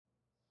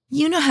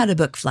You know how to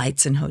book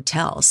flights and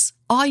hotels.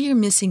 All you're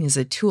missing is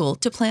a tool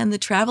to plan the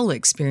travel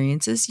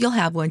experiences you'll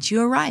have once you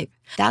arrive.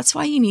 That's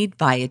why you need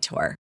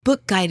Viator.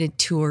 Book guided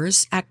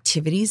tours,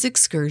 activities,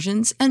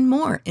 excursions, and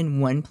more in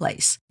one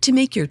place to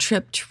make your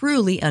trip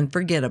truly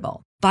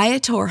unforgettable.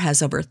 Viator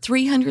has over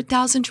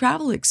 300,000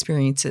 travel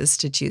experiences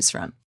to choose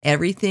from.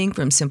 Everything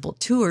from simple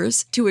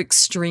tours to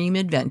extreme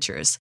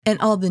adventures and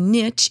all the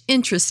niche,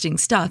 interesting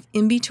stuff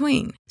in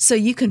between. So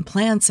you can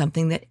plan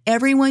something that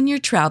everyone you're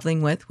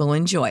traveling with will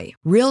enjoy.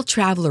 Real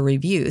traveler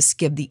reviews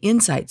give the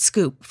inside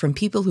scoop from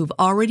people who've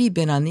already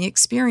been on the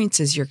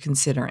experiences you're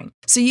considering.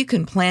 So you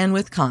can plan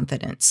with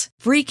confidence.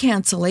 Free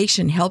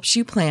cancellation helps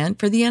you plan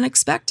for the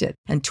unexpected.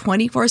 And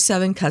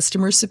 24/7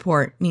 customer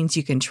support means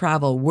you can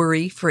travel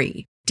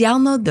worry-free.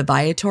 Download the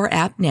Viator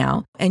app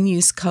now and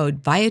use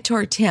code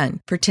Viator10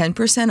 for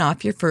 10%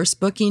 off your first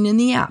booking in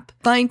the app.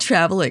 Find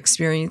travel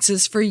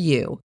experiences for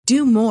you.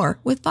 Do more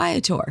with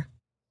Viator.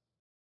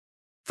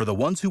 For the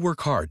ones who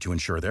work hard to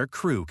ensure their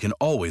crew can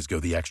always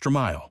go the extra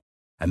mile,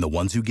 and the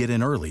ones who get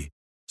in early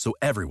so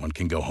everyone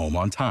can go home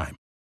on time,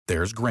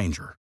 there's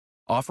Grainger,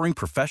 offering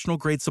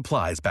professional-grade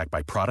supplies backed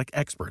by product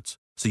experts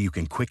so you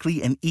can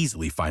quickly and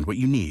easily find what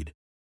you need.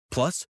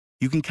 Plus,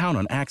 you can count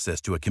on access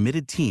to a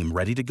committed team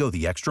ready to go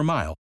the extra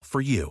mile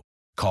for you.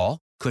 Call,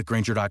 click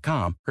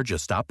Grainger.com, or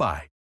just stop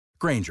by.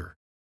 Grainger,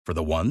 for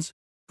the ones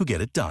who get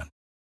it done.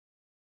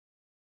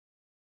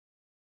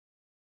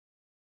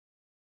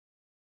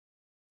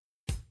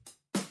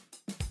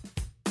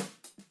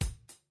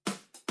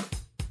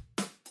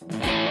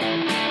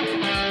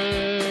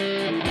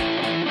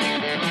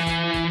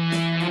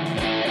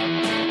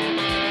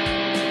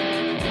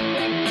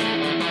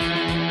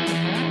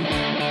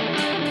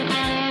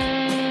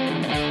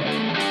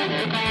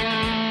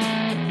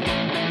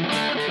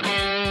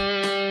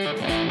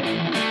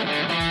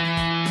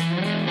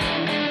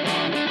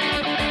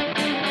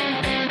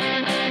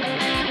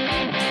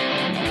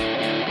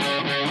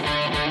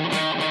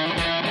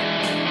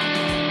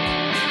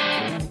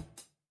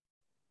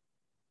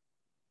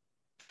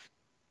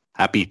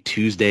 Happy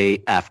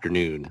Tuesday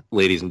afternoon,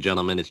 ladies and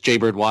gentlemen. It's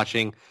Jaybird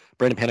watching.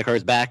 Brendan Panikar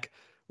is back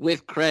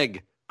with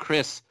Craig,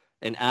 Chris,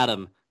 and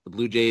Adam. The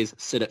Blue Jays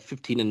sit at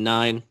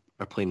 15-9,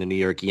 are playing the New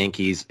York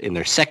Yankees in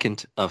their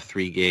second of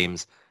 3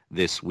 games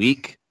this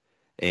week.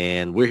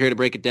 And we're here to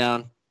break it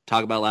down,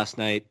 talk about last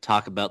night,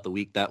 talk about the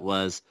week that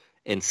was,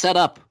 and set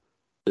up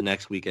the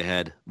next week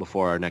ahead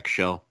before our next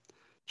show.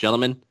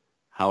 Gentlemen,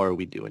 how are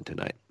we doing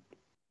tonight?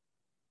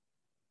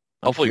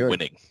 Hopefully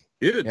winning.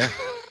 Good. Yeah.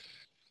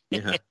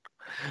 Yeah.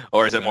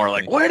 Or is it more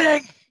like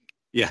winning?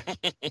 Yeah.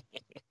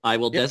 I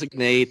will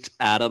designate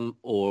Adam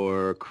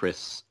or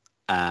Chris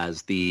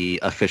as the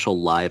official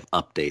live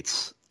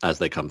updates as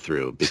they come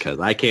through because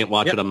I can't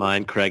watch it on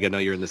mine. Craig, I know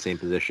you're in the same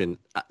position.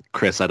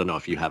 Chris, I don't know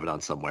if you have it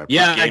on somewhere.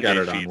 Yeah, I got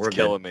it on. We're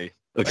killing me.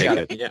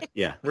 Okay, good.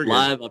 Yeah. We're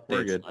live good. updates.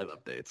 We're good. Live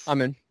updates.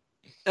 I'm in.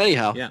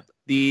 Anyhow,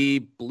 the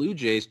Blue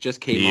Jays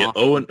just came off.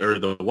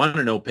 The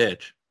 1-0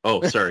 pitch.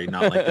 Oh, sorry,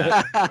 not like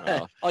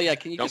that. Oh yeah,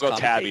 can you don't just go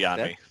tabby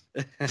on me?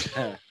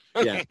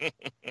 Yeah.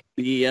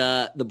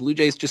 The Blue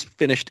Jays just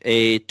finished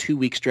a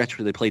 2-week stretch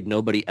where they played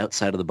nobody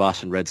outside of the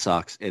Boston Red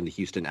Sox and the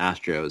Houston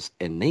Astros,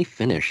 and they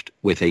finished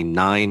with a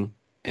 9-4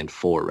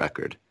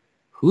 record.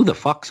 Who the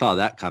fuck saw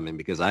that coming?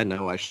 Because I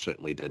know I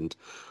certainly didn't.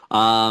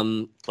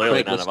 Clearly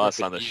Craig, none of us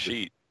on the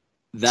sheet.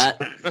 That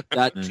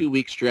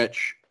 2-week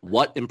stretch,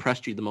 what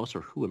impressed you the most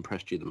or who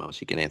impressed you the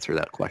most? You can answer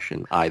that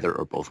question either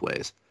or both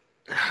ways.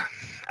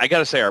 I got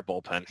to say our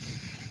bullpen.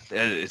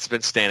 It's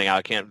been standing out.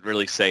 I can't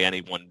really say any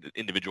one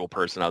individual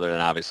person other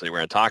than obviously we're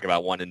going to talk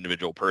about one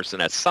individual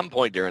person at some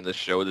point during this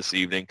show this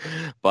evening.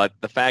 But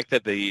the fact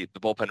that the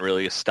bullpen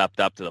really has stepped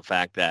up to the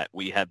fact that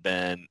we have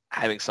been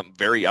having some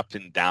very up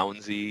and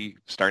downsy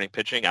starting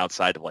pitching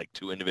outside of like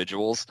 2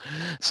 individuals.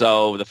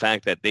 So the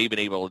fact that they've been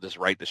able to just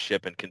right the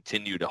ship and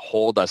continue to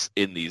hold us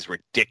in these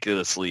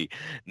ridiculously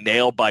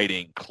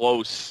nail-biting,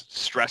 close,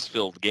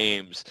 stress-filled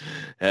games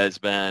has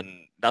been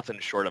nothing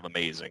short of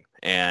amazing.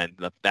 And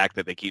the fact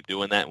that they keep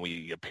doing that and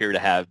we appear to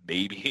have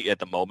maybe at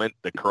the moment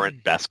the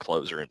current best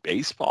closer in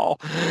baseball,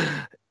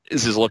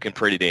 this is looking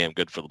pretty damn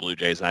good for the Blue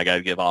Jays. And I got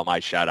to give all my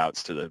shout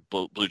outs to the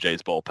Blue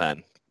Jays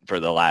bullpen for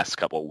the last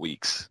couple of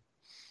weeks.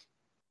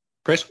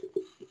 Chris?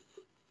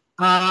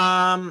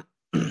 Yeah,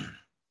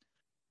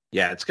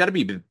 it's got to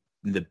be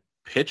the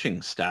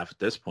pitching staff at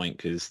this point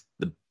because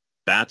the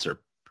bats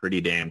are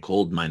pretty damn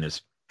cold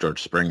minus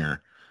George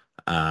Springer.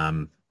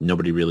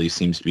 Nobody really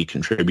seems to be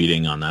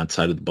contributing on that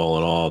side of the ball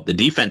at all. The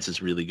defense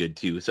is really good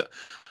too. So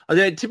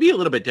to be a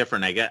little bit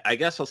different, I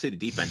guess I'll say the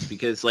defense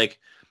because like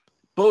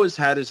Bo has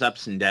had his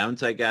ups and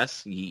downs. I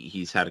guess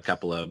he's had a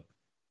couple of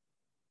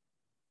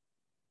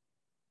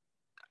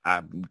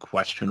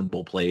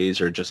questionable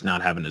plays or just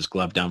not having his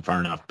glove down far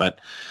enough.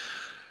 But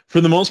for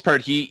the most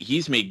part,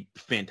 he's made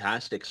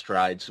fantastic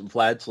strides.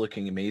 Vlad's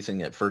looking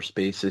amazing at first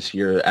base this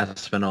year.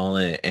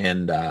 Espinal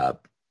and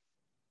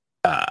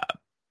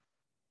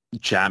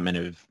Chapman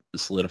have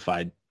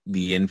solidified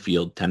the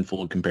infield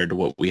tenfold compared to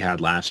what we had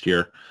last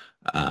year.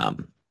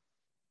 And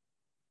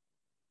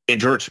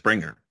George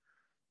Springer,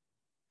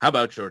 How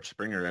about George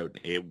Springer out?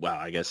 Well,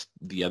 I guess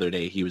the other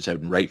day he was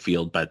out in right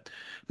field, but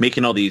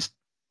making all these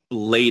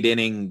late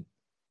inning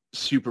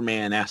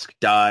Superman-esque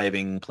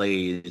diving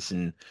plays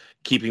and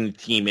keeping the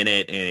team in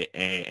it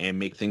and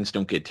make things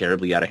don't get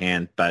terribly out of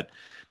hand. But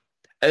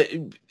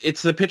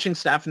it's the pitching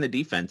staff and the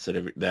defense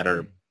that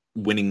are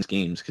winning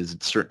games, because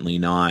it's certainly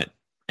not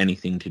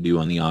anything to do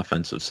on the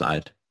offensive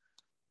side.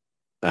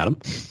 Adam?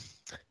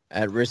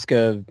 At risk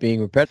of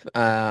being repetitive,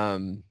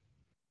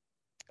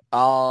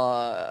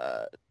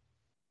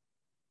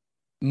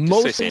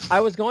 mostly I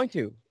was going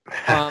to.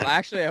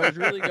 Actually, I was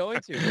really going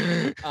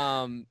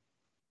to.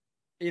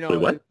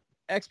 What?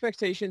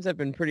 Expectations have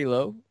been pretty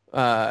low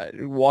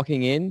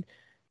walking in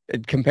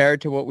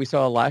compared to what we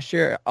saw last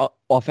year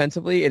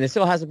offensively, and it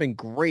still hasn't been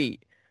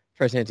great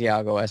for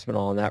Santiago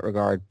Espinal in that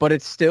regard, but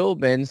it's still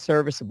been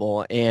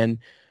serviceable. And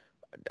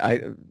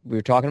we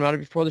were talking about it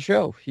before the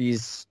show.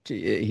 It's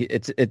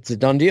a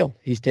done deal.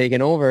 He's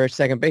taken over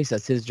second base.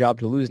 That's his job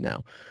to lose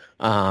now.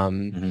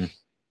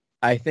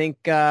 I think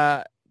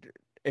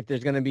if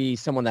there's going to be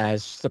someone that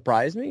has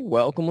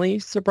welcomely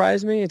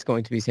surprised me, it's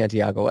going to be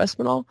Santiago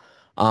Espinal.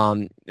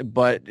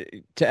 But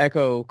to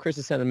echo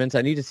Chris's sentiments,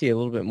 I need to see a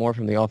little bit more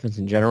from the offense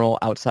in general,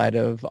 outside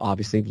of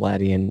obviously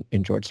Vladdy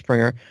and George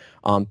Springer.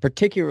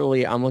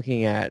 Particularly, I'm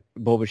looking at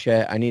Bo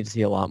Bichette. I need to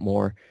see a lot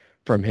more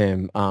from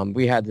him.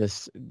 We had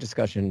this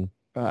discussion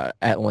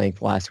at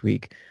length last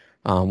week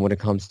when it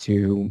comes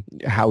to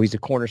how he's a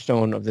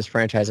cornerstone of this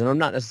franchise, and I'm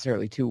not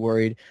necessarily too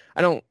worried.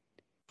 I don't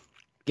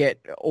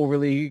get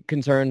overly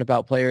concerned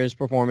about players'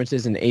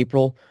 performances in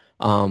April,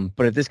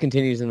 but if this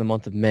continues in the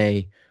month of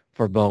May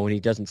for Bo and he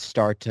doesn't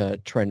start to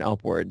trend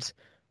upwards,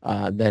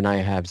 then I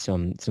have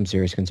some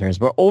serious concerns.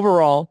 But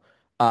overall,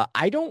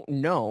 I don't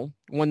know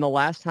when the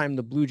last time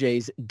the Blue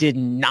Jays did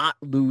not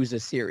lose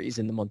a series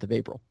in the month of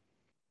April.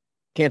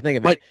 Can't think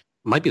of it.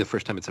 Might be the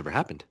first time it's ever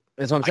happened.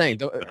 That's what I'm saying.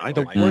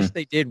 The worst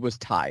they did was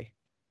tie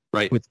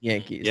with the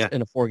Yankees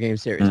in a 4-game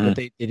series, but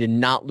they did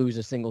not lose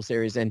a single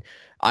series. And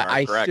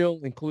I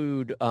still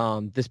include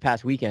this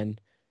past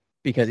weekend,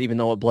 because even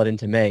though it bled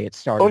into May, it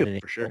started in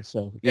April. Sure.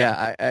 So, you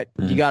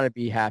got to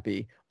be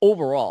happy.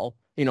 Overall,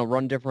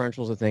 run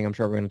differential is a thing. I'm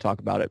sure we're going to talk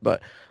about it.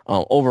 But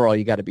overall,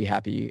 you got to be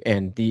happy.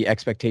 And the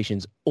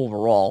expectations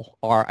overall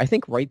are, I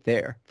think, right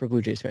there for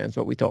Blue Jays fans,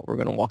 what we thought we were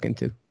going to walk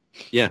into.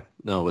 Yeah,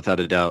 no,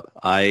 without a doubt.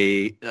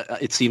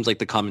 It seems like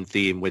the common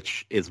theme,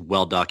 which is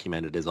well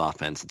documented, is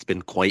offense. It's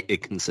been quite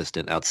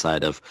inconsistent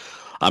outside of,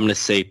 I'm going to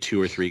say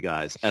 2 or 3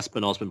 guys.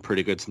 Espinal's been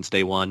pretty good since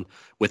day one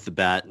with the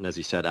bat, and as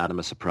you said, Adam,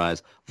 a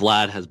surprise.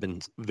 Vlad has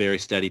been very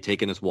steady,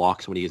 taking his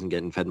walks when he isn't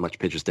getting fed much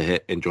pitches to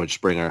hit, and George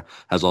Springer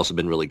has also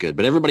been really good.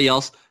 But everybody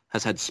else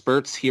has had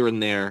spurts here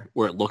and there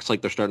where it looks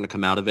like they're starting to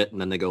come out of it,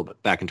 and then they go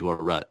back into a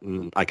rut.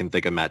 And I can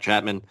think of Matt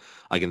Chapman,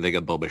 I can think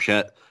of Bo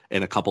Bichette,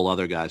 and a couple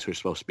other guys who are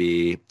supposed to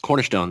be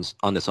cornerstones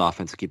on this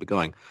offense to keep it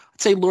going.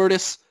 I'd say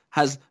Lourdes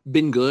has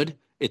been good.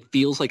 It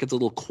feels like it's a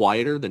little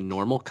quieter than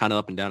normal, kind of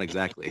up and down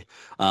exactly.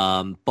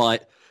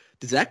 But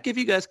does that give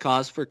you guys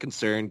cause for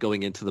concern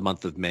going into the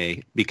month of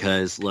May?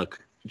 Because, look,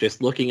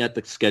 just looking at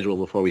the schedule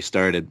before we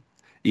started,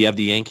 you have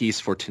the Yankees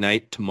for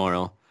tonight,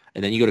 tomorrow,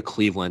 and then you go to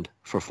Cleveland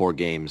for 4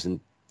 games. And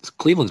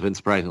Cleveland's been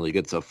surprisingly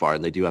good so far,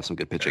 and they do have some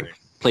good pitching.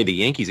 Play the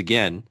Yankees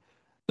again,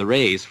 the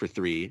Rays for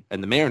 3,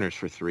 and the Mariners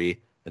for 3,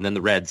 and then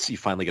the Reds. You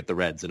finally get the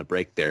Reds in a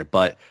break there.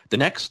 But the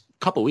next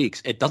couple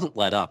weeks, it doesn't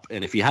let up.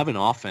 And if you have an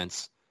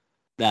offense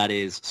that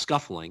is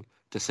scuffling,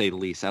 to say the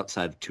least,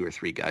 outside of 2 or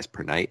 3 guys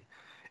per night,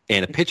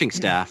 and a pitching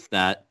staff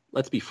that,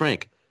 let's be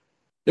frank,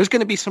 there's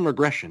going to be some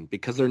regression,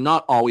 because they're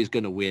not always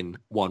going to win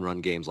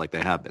 1-run games like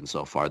they have been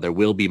so far. There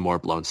will be more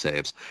blown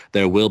saves.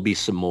 There will be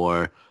some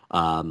more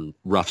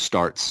rough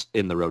starts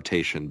in the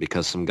rotation,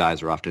 because some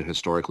guys are off to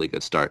historically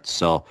good starts.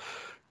 So,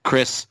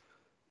 Chris,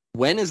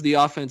 when is the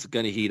offense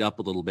going to heat up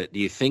a little bit? Do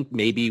you think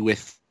maybe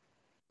with,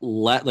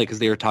 as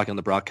they were talking on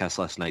the broadcast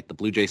last night, the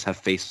Blue Jays have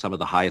faced some of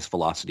the highest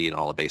velocity in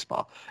all of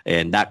baseball,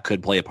 and that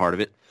could play a part of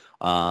it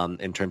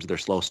in terms of their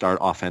slow start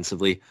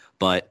offensively.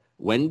 But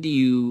when do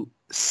you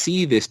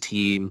see this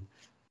team,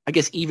 I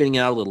guess, evening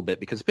out a little bit?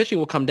 Because the pitching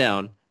will come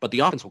down, but the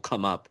offense will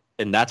come up,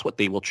 and that's what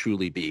they will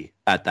truly be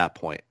at that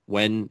point.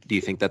 When do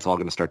you think that's all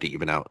going to start to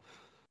even out?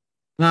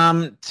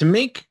 To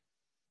make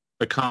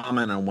a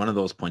comment on one of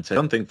those points, I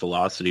don't think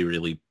velocity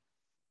really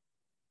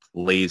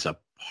plays a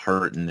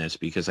part in this,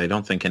 because I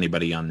don't think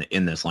anybody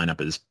in this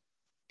lineup is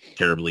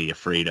terribly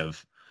afraid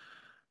of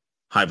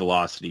high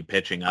velocity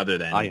pitching, other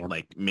than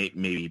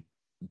maybe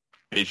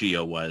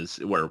Biggio was,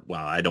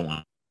 I don't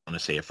want to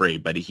say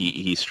afraid, but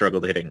he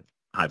struggled hitting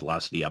high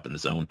velocity up in the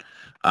zone.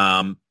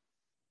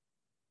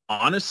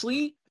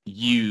 Honestly,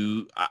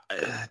 the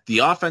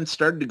offense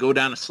started to go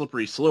down a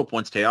slippery slope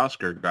once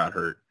Teoscar got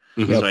hurt.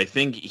 Mm-hmm. So I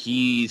think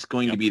he's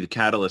going to be the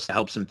catalyst to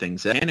help some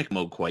things. Panic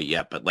mode quite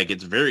yet, but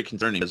it's very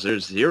concerning, because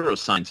there's zero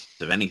signs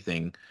of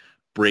anything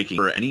breaking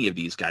for any of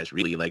these guys,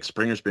 really.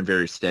 Springer's been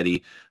very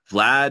steady.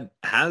 Vlad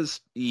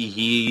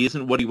he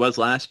isn't what he was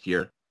last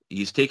year.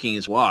 He's taking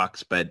his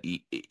walks, but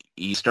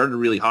he started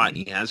really hot, and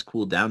he has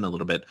cooled down a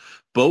little bit.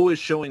 Bo is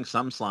showing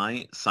some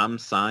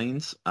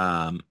signs.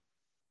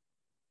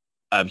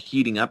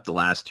 heating up the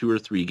last 2 or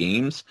 3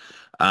 games.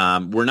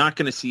 We're not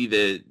going to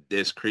see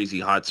this crazy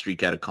hot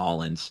streak out of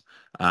Collins.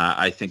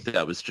 I think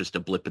that was just a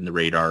blip in the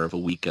radar of a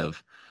week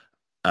of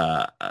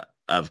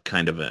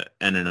kind of an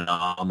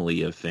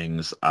anomaly of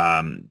things.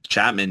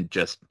 Chapman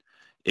just,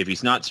 if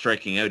he's not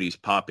striking out, he's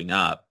popping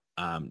up.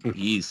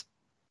 He's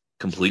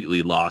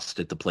completely lost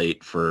at the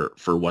plate for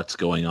what's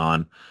going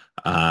on.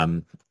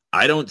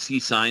 I don't see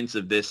signs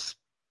of this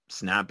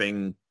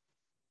snapping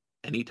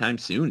anytime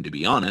soon, to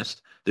be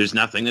honest. There's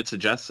nothing that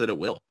suggests that it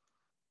will.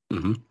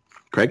 Mm-hmm.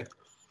 Craig?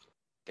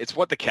 It's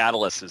what the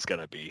catalyst is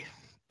going to be,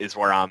 is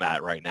where I'm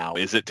at right now.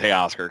 Is it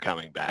Teoscar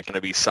coming back? Going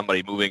to be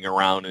somebody moving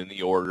around in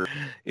the order?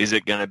 Is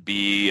it going to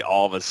be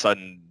all of a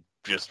sudden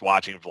just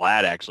watching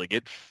Vlad actually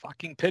get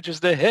fucking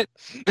pitches to hit?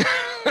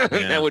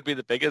 That would be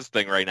the biggest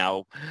thing right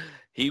now.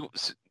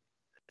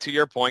 To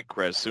your point,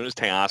 Chris, as soon as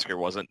Teoscar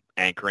wasn't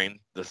anchoring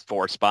the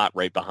 4 spot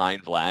right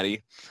behind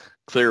Vladdy,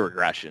 clear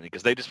regression,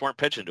 because they just weren't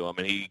pitching to him,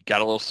 and he got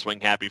a little swing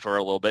happy for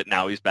a little bit.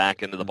 Now he's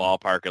back into the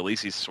ballpark. At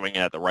least he's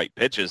swinging at the right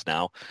pitches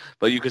now.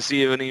 But you could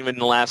see even in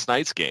last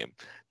night's game,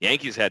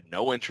 Yankees had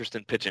no interest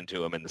in pitching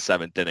to him in the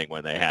 7th inning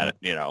when they had,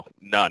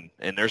 none.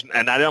 And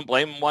I don't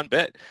blame him one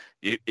bit.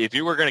 If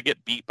you were going to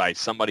get beat by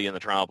somebody in the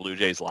Toronto Blue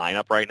Jays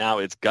lineup right now,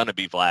 it's going to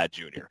be Vlad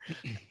Jr.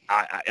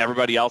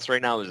 Everybody else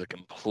right now is a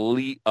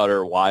complete,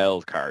 utter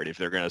wild card. If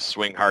they're going to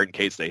swing hard in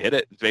case they hit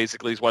it,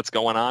 basically is what's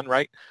going on,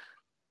 right?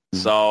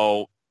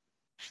 So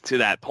to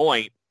that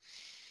point,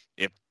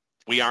 if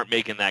we aren't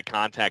making that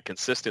contact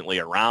consistently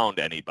around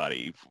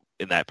anybody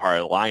in that part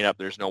of the lineup,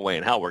 there's no way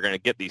in hell we're going to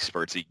get these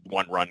spurtsy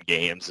 1-run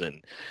games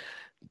and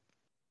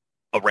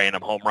a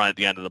random home run at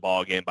the end of the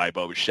ball game by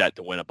Bo Bichette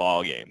to win a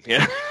ball game.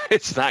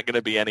 It's not going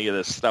to be any of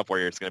this stuff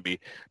where it's going to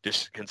be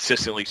just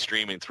consistently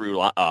streaming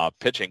through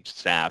pitching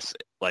staffs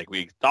like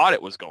we thought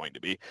it was going to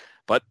be.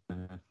 But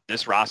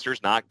this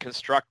roster's not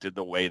constructed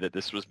the way that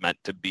this was meant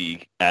to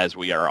be as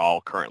we are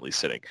all currently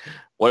sitting.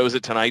 What was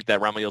it tonight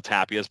that Raimel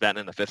Tapia's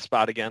batting in the 5th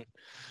spot again?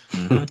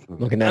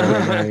 Looking at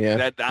it right now,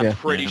 yeah. I'm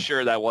pretty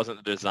sure that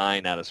wasn't the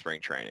design out of spring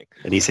training.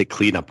 And he said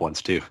cleanup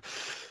once too.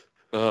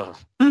 Ugh,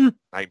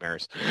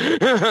 nightmares.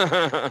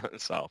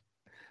 So,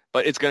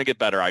 but it's going to get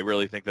better. I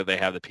really think that they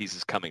have the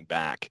pieces coming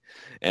back.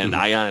 And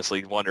I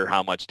honestly wonder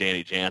how much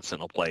Danny Jansen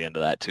will play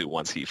into that too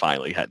once he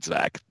finally heads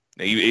back.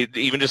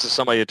 Even just as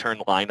somebody to turn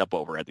the lineup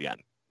over at the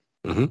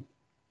end.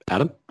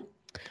 Adam?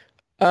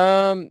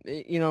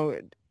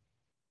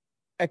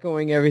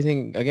 Echoing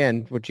everything,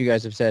 again, what you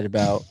guys have said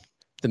about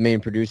the main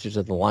producers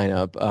of the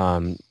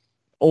lineup.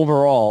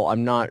 Overall,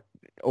 I'm not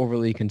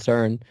overly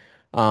concerned.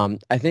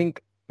 I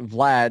think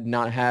Vlad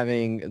not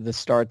having the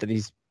start that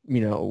he's,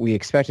 we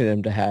expected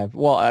him to have.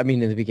 Well, I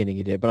mean, in the beginning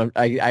he did, but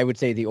I would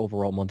say the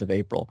overall month of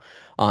April.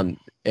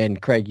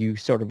 And Craig, you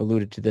sort of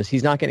alluded to this.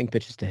 He's not getting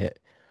pitches to hit.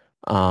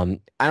 I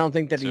don't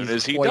think that as soon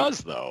as he does,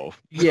 though.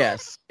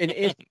 Yes,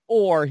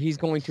 or he's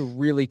going to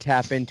really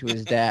tap into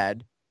his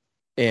dad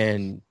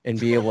and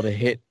be able to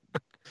hit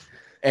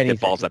anything.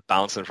 Hit balls that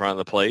bounce in front of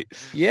the plate.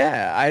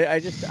 Yeah,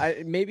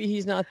 I maybe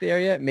he's not there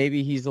yet.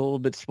 Maybe he's a little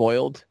bit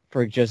spoiled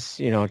for just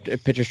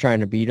pitchers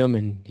trying to beat him,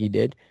 and he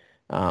did.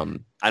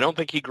 I don't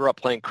think he grew up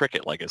playing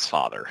cricket like his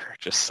father.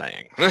 Just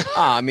saying.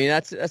 I mean,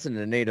 that's an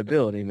innate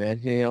ability, man.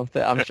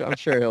 I'm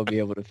sure he'll be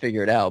able to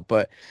figure it out.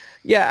 But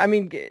yeah, I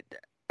mean,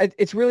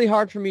 it's really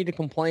hard for me to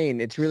complain.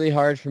 It's really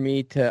hard for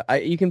me to.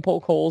 You can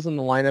poke holes in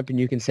the lineup and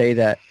you can say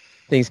that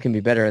things can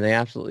be better, and they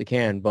absolutely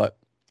can. But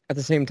at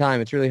the same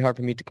time, it's really hard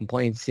for me to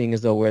complain, seeing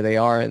as though where they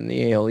are in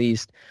the AL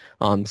East,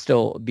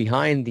 still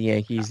behind the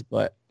Yankees.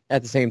 But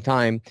at the same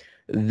time,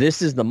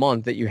 this is the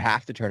month that you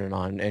have to turn it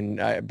on. And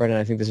Brendan,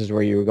 I think this is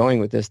where you were going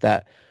with this,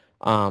 that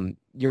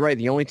you're right.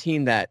 The only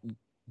team that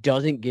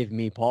doesn't give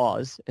me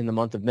pause in the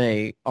month of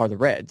May are the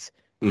Reds.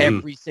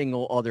 Every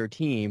single other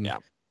team,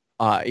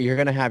 you're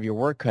going to have your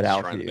work cut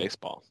out for you.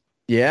 Baseball.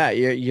 Yeah,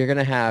 you're going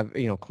to have,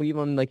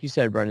 Cleveland, like you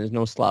said, Brendan, is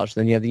no slouch.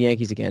 Then you have the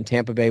Yankees again.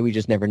 Tampa Bay, we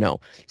just never know.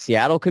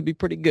 Seattle could be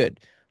pretty good.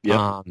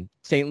 Yep.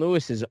 St.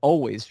 Louis is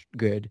always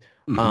good.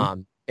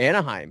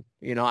 Anaheim,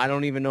 I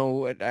don't even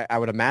know. I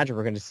would imagine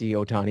we're going to see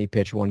Ohtani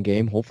pitch one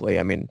game. Hopefully.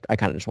 I mean, I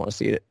kind of just want to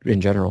see it in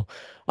general.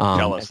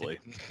 Jealously.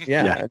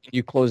 Yeah.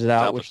 You close it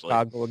out with Selfishly.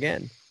 Chicago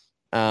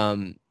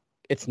again.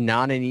 It's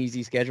not an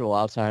easy schedule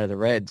outside of the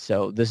Reds.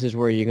 So this is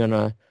where you're going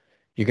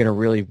to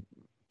really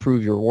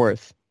prove your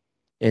worth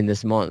in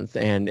this month.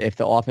 And if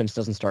the offense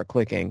doesn't start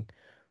clicking,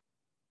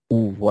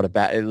 what a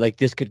bad,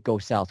 this could go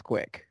south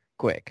quick.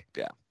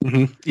 Yeah.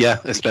 Yeah, You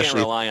especially. can't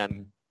rely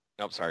on.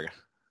 Oh, sorry.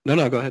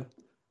 No, go ahead.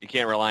 You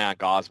can't rely on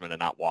Gausman and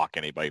not walk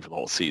anybody for the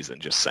whole season.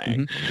 Just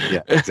saying.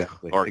 Yeah,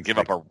 exactly. Or give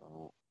up a.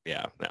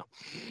 Yeah.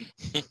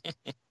 No.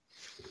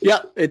 Yeah,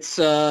 it's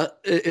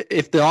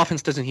if the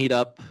offense doesn't heat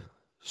up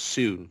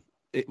soon,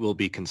 it will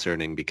be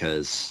concerning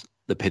because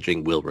the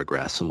pitching will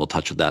regress, and we'll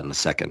touch on that in a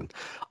second.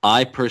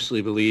 I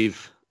personally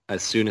believe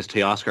as soon as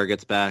Teoscar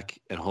gets back,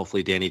 and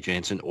hopefully Danny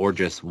Jansen or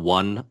just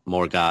one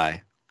more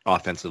guy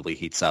offensively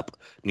heats up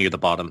near the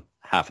bottom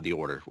half of the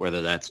order,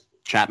 whether that's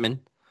Chapman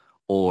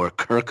or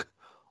Kirk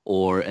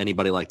or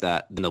anybody like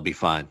that, then they'll be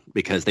fine.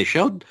 Because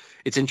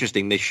it's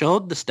interesting, they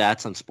showed the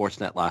stats on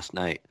Sportsnet last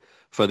night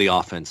for the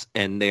offense,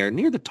 and they're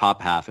near the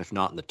top half, if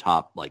not in the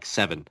top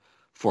 7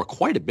 for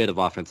quite a bit of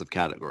offensive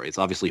categories.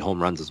 Obviously,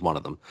 home runs is one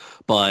of them.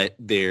 But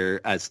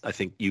they're, as I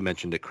think you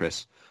mentioned it,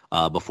 Chris,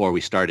 before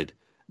we started,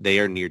 they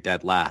are near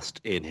dead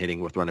last in hitting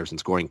with runners in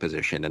scoring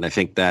position. And I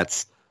think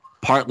that's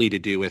partly to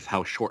do with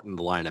how shortened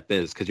the lineup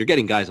is, because you're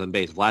getting guys on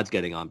base. Vlad's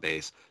getting on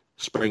base.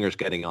 Springer's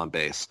getting on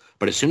base.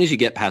 But as soon as you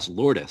get past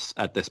Lourdes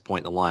at this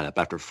point in the lineup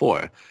after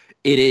 4,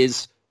 it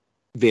is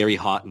very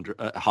hot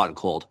and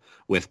cold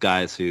with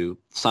guys who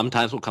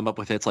sometimes will come up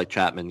with hits like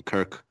Chapman.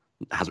 Kirk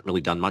hasn't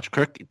really done much.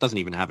 Kirk doesn't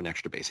even have an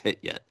extra base hit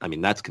yet. I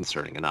mean, that's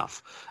concerning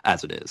enough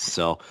as it is.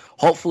 So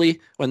hopefully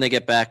when they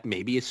get back,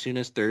 maybe as soon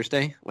as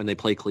Thursday when they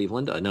play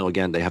Cleveland, I know,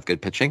 again, they have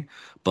good pitching,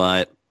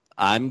 but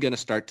I'm going to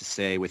start to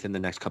say within the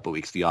next couple of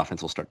weeks, the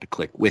offense will start to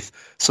click with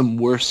some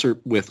worse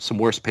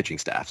pitching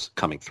staffs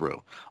coming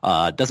through.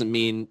 Doesn't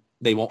mean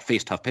they won't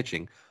face tough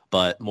pitching,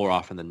 but more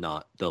often than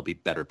not, they'll be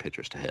better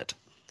pitchers to hit.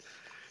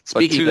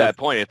 But to that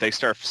point, if they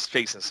start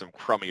facing some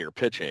crummier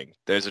pitching,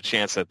 there's a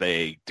chance that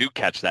they do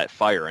catch that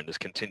fire and just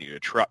continue to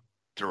truck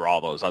through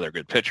all those other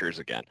good pitchers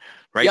again.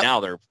 Right now,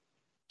 they're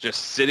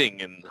just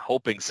sitting and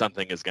hoping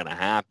something is going to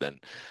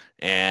happen.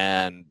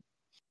 And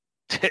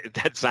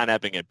that's not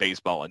happening in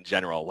baseball in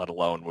general, let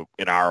alone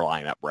in our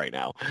lineup right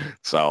now.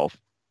 So,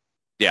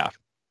 yeah.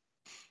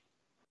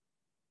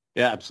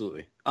 Yeah,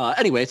 absolutely.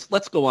 Anyways,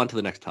 let's go on to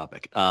the next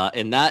topic.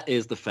 And that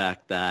is the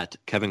fact that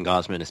Kevin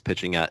Gausman is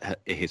pitching at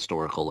a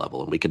historical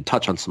level. And we can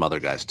touch on some other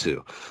guys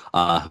too,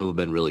 who have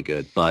been really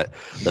good. But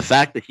the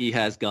fact that he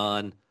has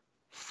gone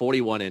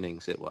 41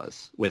 innings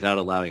without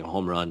allowing a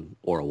home run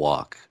or a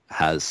walk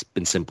has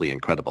been simply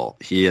incredible.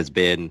 He has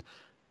been,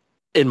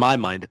 in my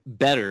mind,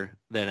 better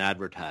than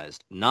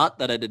advertised. Not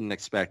that I didn't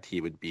expect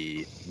he would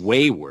be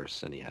way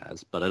worse than he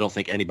has, but I don't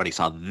think anybody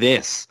saw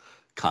this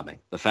coming.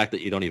 The fact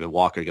that you don't even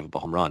walk or give up a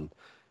home run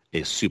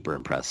is super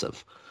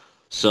impressive.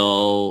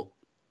 So,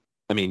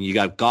 I mean, you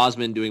got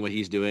Gausman doing what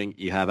he's doing.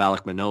 You have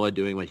Alek Manoah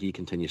doing what he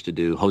continues to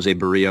do. Jose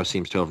Barrios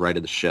seems to have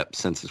righted the ship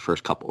since his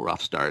first couple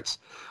rough starts.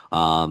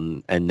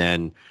 And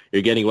then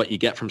you're getting what you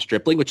get from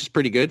Stripling, which is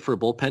pretty good for a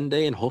bullpen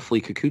day, and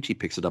hopefully Kikuchi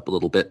picks it up a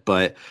little bit.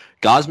 But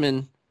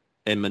Gausman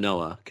and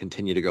Manoah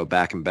continue to go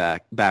back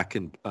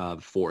and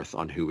forth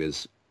on who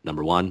is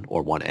number 1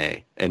 or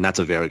 1A. And that's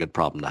a very good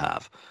problem to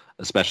have,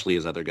 especially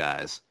as other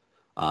guys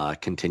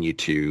continue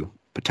to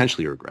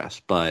potentially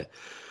regress. But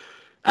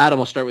Adam,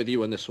 I'll start with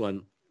you on this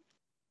one.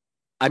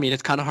 I mean,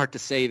 it's kind of hard to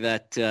say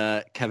that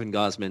Kevin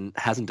Gausman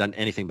hasn't done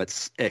anything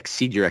but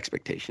exceed your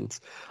expectations.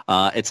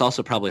 It's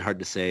also probably hard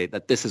to say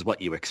that this is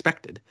what you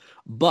expected.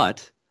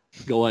 But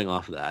going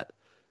off of that,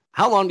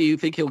 how long do you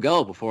think he'll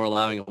go before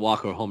allowing a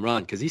walk or a home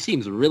run? Because he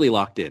seems really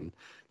locked in,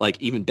 like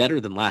even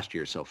better than last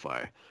year so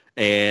far.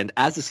 And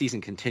as the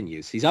season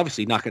continues, he's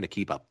obviously not going to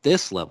keep up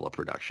this level of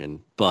production,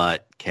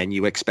 but can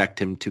you expect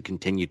him to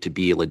continue to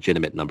be a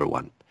legitimate number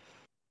 1?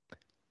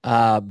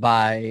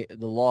 By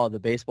the law of the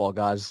baseball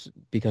gods,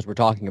 because we're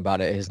talking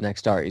about it, his next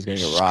start, he's going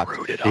to get rocked.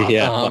 Screwed it up.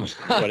 Yeah.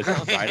 What is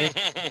it,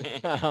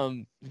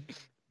 Friday?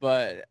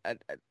 But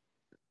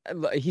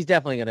he's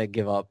definitely going to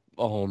give up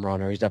a home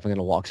run, or he's definitely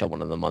going to walk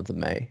someone in the month of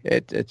May.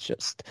 It's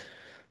just,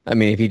 I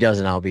mean, if he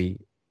doesn't,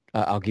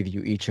 I'll give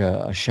you each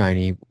a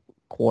shiny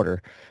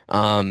quarter.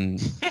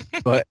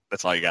 But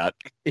that's all you got.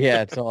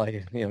 Yeah, it's all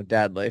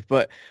dad life.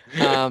 But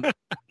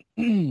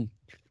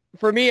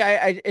for me,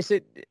 I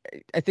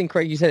think,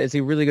 Craig, you said it's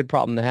a really good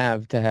problem to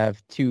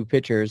have 2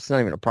 pitchers. It's not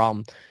even a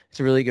problem. It's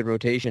a really good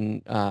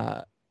rotation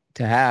to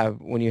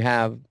have when you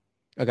have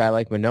a guy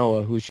like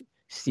Manoah who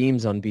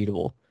seems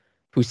unbeatable,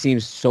 who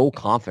seems so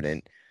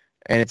confident.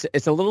 And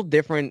it's a little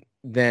different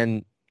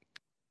than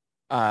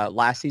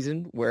last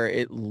season, where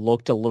it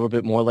looked a little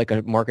bit more like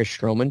a Marcus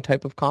Stroman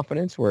type of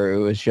confidence, where it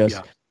was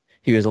just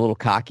he was a little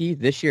cocky.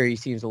 This year, he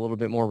seems a little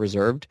bit more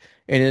reserved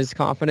in his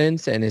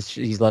confidence, and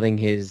he's letting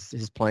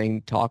his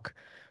playing talk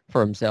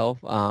for himself.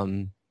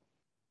 I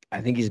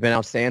think he's been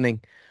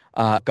outstanding.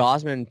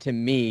 Gausman, to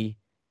me,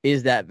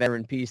 is that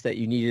veteran piece that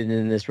you needed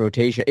in this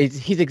rotation.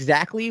 He's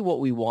exactly what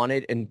we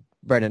wanted, and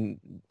Brendan,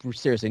 we're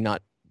seriously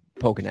not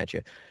poking at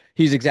you.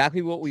 He's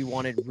exactly what we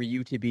wanted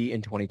Ryu to be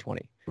in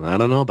 2020. I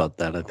don't know about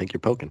that. I think you're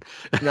poking.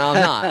 No,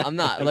 I'm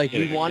not. Like,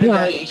 we wanted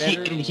that.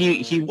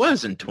 He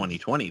was in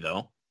 2020,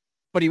 though.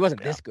 But he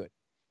wasn't this good.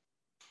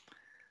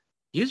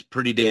 He was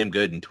pretty damn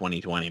good in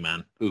 2020,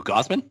 man. Ooh,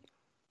 Gausman?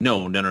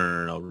 No,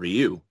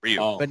 Ryu.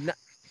 Oh. But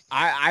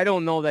I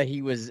don't know that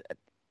he was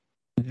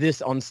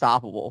this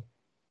unstoppable.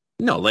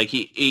 No, like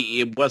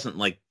it wasn't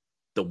like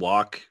the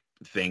walk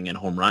thing and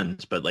home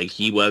runs, but like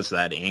he was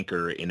that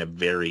anchor in a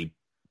very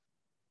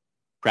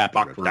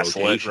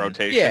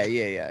rotation.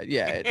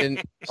 Yeah.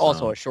 And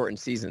also a shortened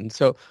season.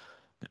 So,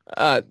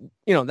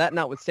 that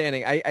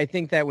notwithstanding, I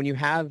think that when you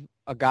have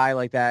a guy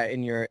like that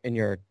in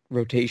your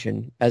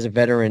rotation as a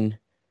veteran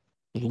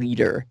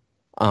leader,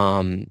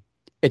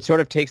 it sort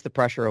of takes the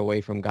pressure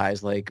away from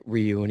guys like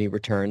Ryu when he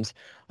returns,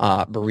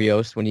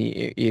 Barrios when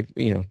he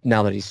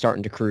now that he's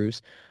starting to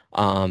cruise.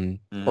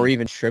 or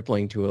even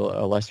Stripling to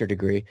a lesser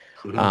degree.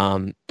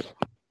 Mhm.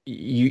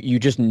 You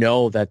just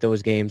know that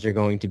those games are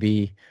going to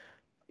be,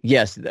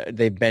 yes,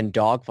 they've been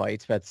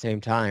dogfights, but at the same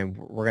time,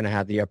 we're going to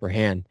have the upper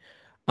hand.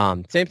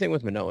 Same thing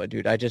with Manoah,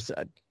 dude.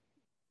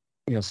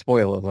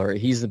 Spoiler alert,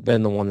 he's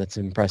been the one that's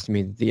impressed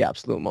me the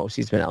absolute most.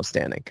 He's been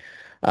outstanding.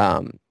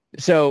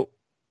 So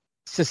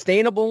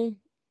sustainable.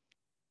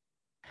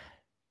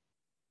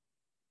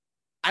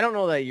 I don't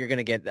know that you're going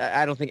to get.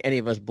 I don't think any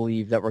of us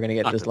believe that we're going to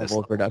get Not this to this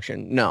level of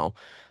production. No,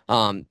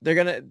 they're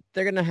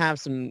gonna have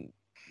some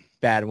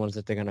bad ones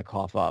that they're gonna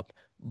cough up.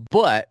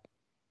 But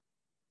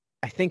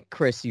I think,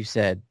 Chris, you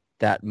said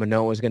that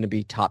Manoah is going to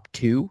be top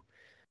 2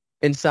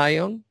 in Cy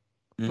Young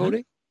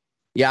voting.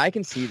 Yeah, I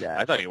can see that.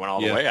 I thought you went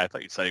all the way. I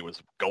thought you said he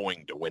was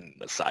going to win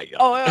the Cy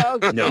Young.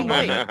 Oh, No,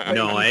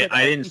 right.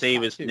 I didn't say he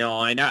was. Top 2. No,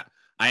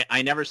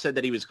 I never said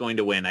that he was going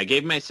to win. I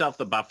gave myself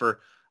the buffer.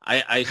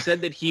 I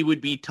said that he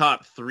would be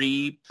top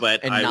 3,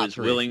 but And I not was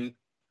 3. willing.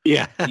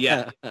 Yeah.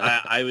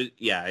 I was.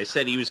 Yeah, I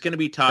said he was going to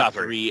be top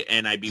 3,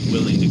 and I'd be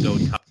willing to go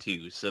top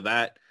 2. So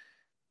that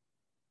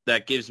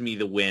gives me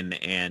the win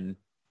and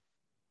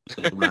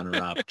the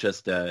runner-up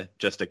just to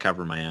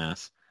cover my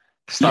ass.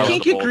 You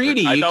can't get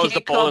greedy. You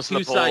can't call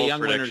 2 Cy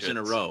Young winners in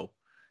a row.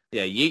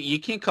 Yeah, you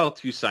can't call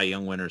 2 Cy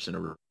Young winners in a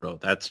row.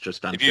 That's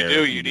just unfair. If you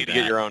do, you need to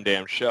get your own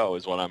damn show,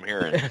 is what I'm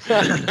hearing.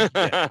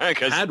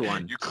 Because had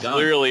one. You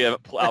clearly have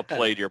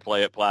outplayed your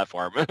play at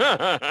platform.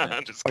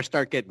 Or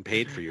start getting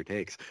paid for your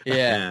takes.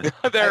 Yeah.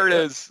 There it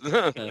is.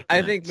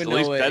 I think At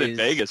least Manoah bet in is.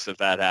 Vegas if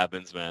that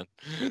happens, man.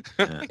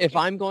 If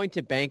I'm going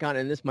to bank on,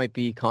 and this might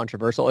be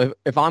controversial,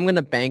 if I'm going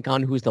to bank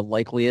on who's the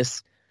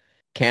likeliest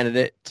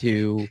candidate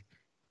to,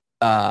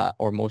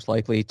 or most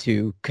likely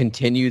to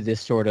continue this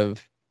sort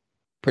of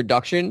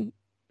production,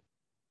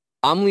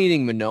 I'm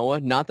leaning Manoah.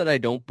 Not that I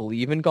don't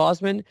believe in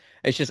Gosman.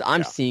 It's just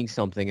I'm seeing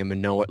something in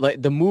Manoah.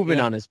 Like the movement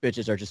on his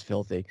pitches are just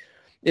filthy.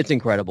 It's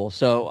incredible.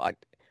 So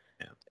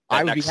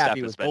I would be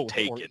happy with both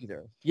or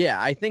either.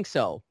 Yeah, I think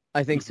so.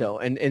 So.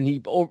 And he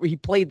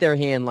played their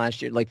hand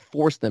last year, like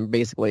forced them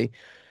basically.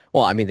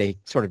 Well, I mean, they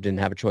sort of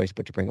didn't have a choice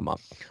but to bring him up.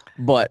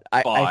 But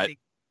I think,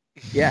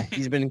 yeah,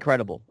 he's been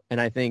incredible.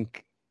 And I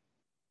think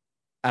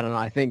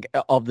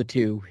of the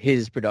two,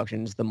 his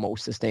production is the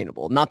most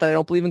sustainable. Not that I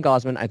don't believe in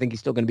Gosman. I think he's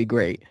still going to be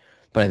great.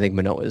 But I think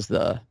Manoah is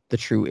the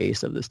true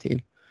ace of this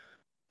team.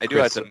 I do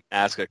have to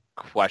ask a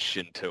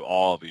question to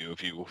all of you.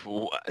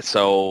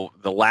 So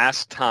the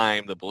last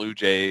time the Blue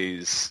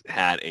Jays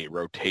had a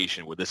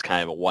rotation with this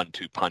kind of a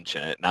 1-2 punch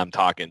in it, and I'm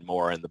talking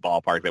more in the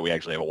ballpark that we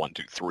actually have a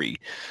 1-2-3.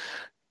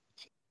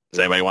 Does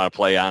anybody want to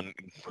play on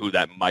who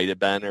that might have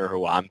been or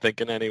who I'm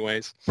thinking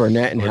anyways?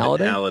 Burnett and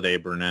Halladay?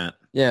 Halladay, Burnett.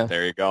 Yeah.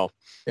 There you go.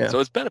 Yeah.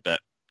 So it's been a bit.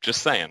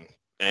 Just saying.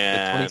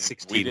 And the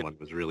 2016 one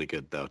was really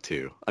good, though,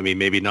 too. I mean,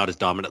 maybe not as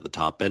dominant at the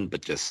top end,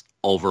 but just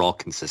overall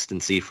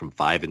consistency from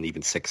 5 and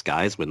even 6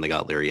 guys when they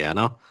got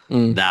Liriano.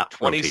 That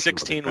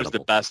 2016 was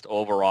the best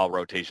overall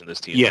rotation this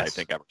team I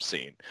think ever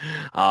seen.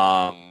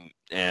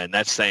 And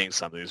that's saying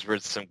something.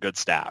 There's some good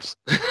staffs.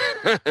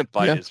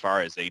 But as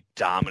far as a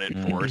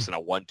dominant force and a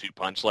 1-2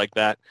 punch like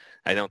that,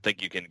 I don't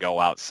think you can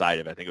go outside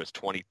of it. I think it was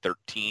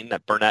 2013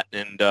 that Burnett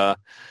and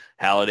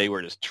Halladay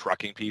were just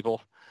trucking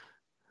people.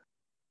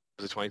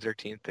 Was it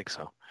 2013? I think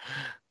so.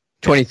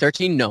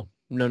 2013? No.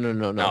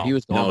 He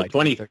was gone. No,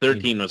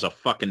 2013 was a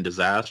fucking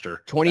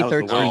disaster.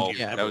 2013.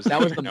 That was the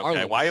Marlins.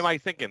 Okay, why am I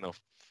thinking of?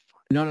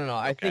 No. Okay.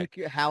 I think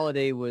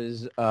Halladay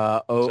was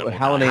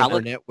Halladay and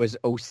Burnett was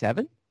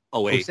 07?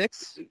 08.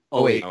 06?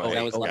 08.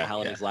 That was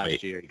Halladay's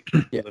last year.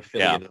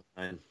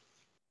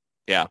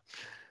 Yeah.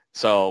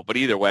 So, but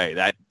either way,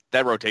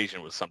 that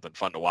rotation was something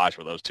fun to watch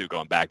with those two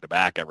going back to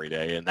back every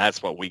day, and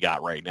that's what we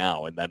got right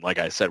now. And then, like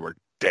I said, we're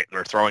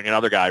throwing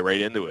another guy right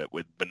into it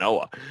with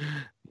Manoah.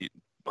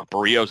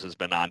 Barrios has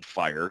been on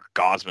fire.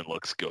 Gosman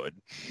looks good.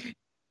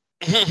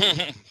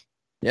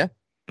 Yeah.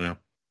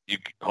 You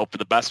hope for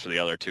the best for the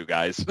other two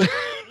guys,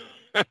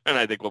 and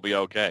I think we'll be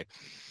okay.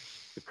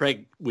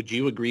 Craig, would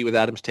you agree with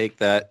Adam's take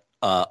that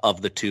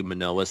of the two,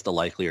 Manoah's the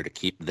likelier to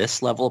keep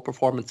this level of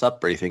performance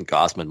up, or do you think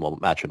Gosman will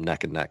match him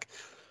neck and neck?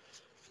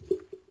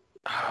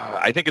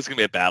 I think it's going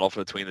to be a battle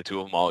between the two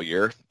of them all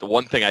year. The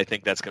one thing I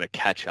think that's going to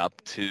catch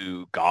up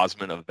to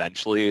Gosman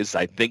eventually is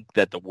I think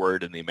that the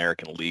word in the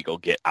American League will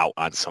get out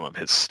on some of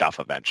his stuff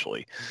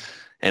eventually.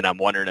 And I'm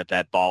wondering if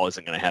that ball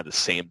isn't going to have the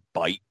same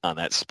bite on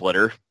that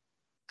splitter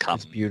come,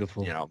 it's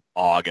beautiful.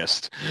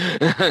 August,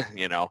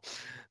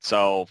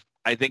 So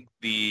I think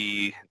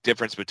the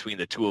difference between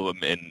the two of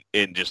them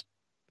in just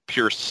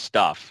pure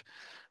stuff,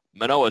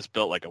 Manoah's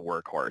built like a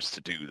workhorse to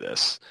do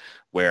this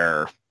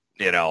where,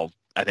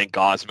 I think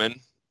Gosman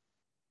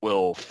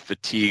will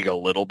fatigue a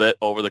little bit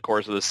over the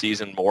course of the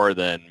season more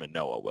than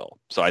Manoah will.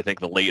 So I think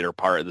the later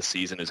part of the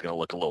season is going to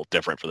look a little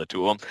different for the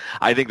two of them.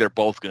 I think they're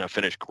both going to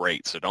finish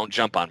great, so don't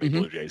jump on me,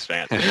 Blue Jays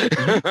fans.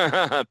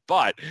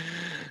 But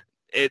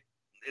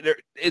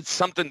it's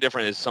something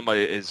different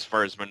as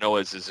far as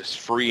Manoah's is just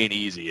free and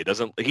easy.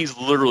 He's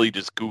literally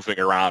just goofing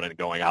around and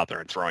going out there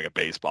and throwing a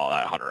baseball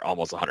at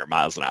almost 100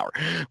 miles an hour,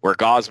 where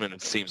Gosman,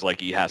 it seems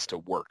like he has to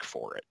work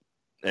for it.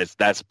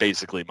 That's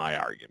basically my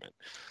argument.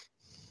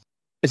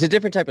 It's a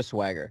different type of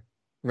swagger,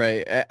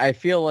 right? I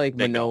feel like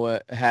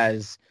Manoah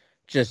has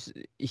just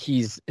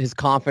his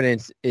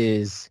confidence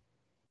is,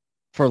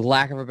 for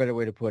lack of a better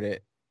way to put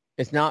it,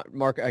 it's not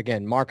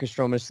Marcus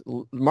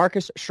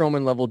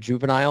Stroman level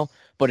juvenile,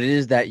 but it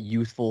is that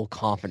youthful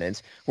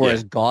confidence.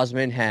 Whereas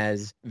Gausman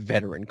has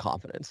veteran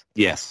confidence.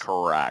 Yes.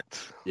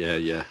 Correct.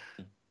 Yeah.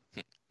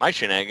 My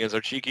shenanigans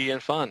are cheeky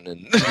and fun.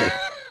 And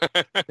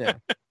Yeah.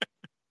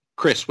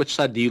 Chris, which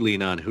side do you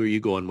lean on? Who are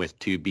you going with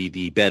to be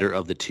the better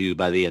of the two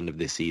by the end of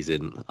the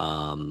season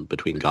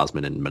between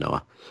Gausman and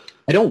Manoah?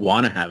 I don't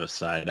want to have a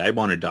side. I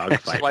want a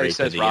dogfight that's why he right to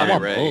says the Robbie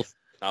end. Ray.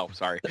 Oh,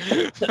 sorry.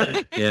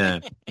 Yeah.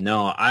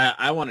 No,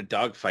 I want a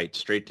dogfight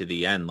straight to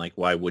the end. Like,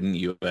 why wouldn't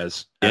you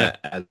as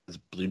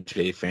Blue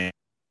Jay fan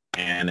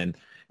and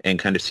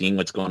kind of seeing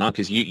what's going on?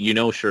 Because you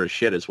know sure as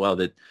shit as well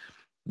that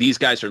these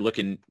guys are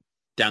looking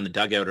down the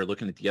dugout or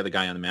looking at the other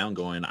guy on the mound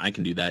going, I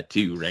can do that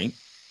too, right?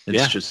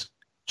 It's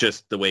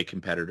just the way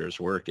competitors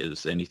work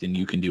is anything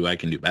you can do, I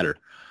can do better.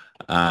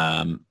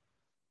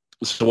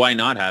 So why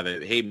not have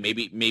it? Hey,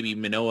 maybe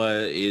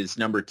Manoah is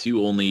number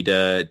 2 only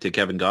to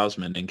Kevin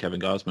Gausman, and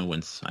Kevin Gausman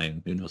wins.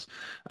 Who knows?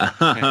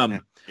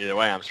 Either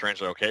way, I'm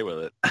strangely okay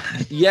with it.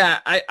 Yeah,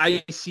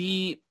 I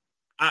see.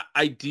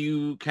 I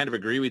do kind of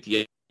agree with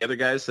the other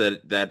guys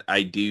that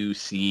I do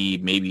see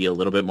maybe a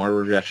little bit more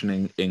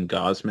regression in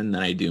Gausman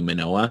than I do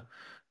Manoah.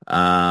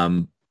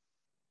 But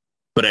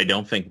I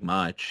don't think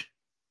much.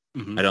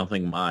 Mm-hmm. I don't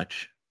think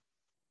much,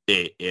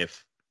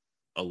 if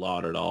a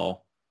lot at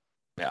all.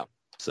 Yeah.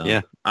 So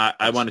yeah,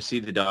 I want to see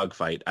the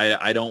dogfight.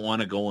 I don't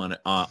want to go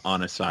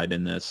on a side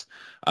in this.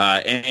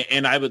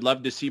 And I would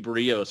love to see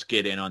Barrios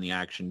get in on the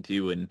action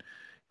too and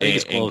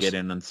get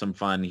in on some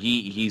fun.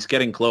 He's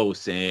getting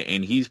close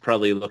and he's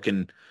probably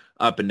looking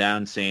up and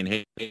down saying,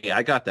 hey,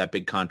 I got that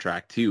big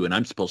contract too, and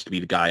I'm supposed to be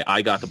the guy.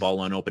 I got the ball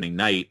on opening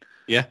night.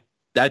 Yeah.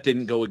 That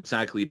didn't go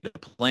exactly to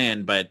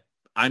plan, but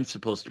I'm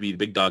supposed to be the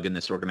big dog in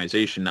this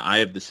organization. I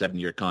have the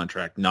 7-year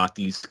contract, not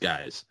these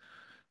guys.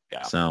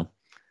 Yeah. So,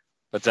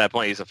 but at that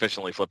point, he's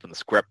efficiently flipping the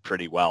script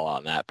pretty well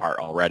on that part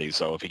already.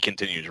 So if he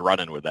continues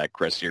running with that,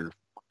 Chris, you're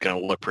going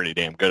to look pretty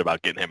damn good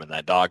about getting him in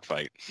that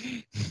dogfight.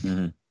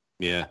 Mm-hmm.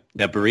 Yeah.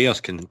 Now, Barrios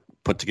can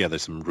put together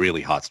some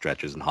really hot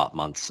stretches and hot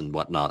months and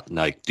whatnot, and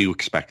I do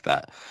expect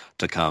that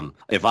to come.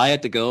 If I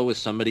had to go with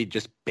somebody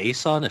just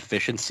based on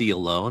efficiency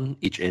alone,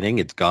 each inning,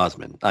 it's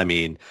Gausman. I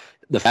mean,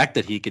 the fact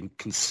that he can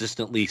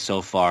consistently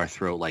so far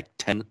throw like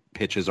 10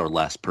 pitches or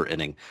less per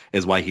inning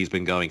is why he's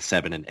been going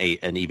 7 and 8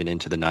 and even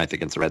into the 9th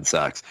against the Red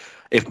Sox.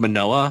 If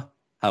Manoah,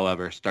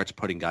 however, starts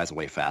putting guys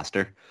away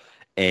faster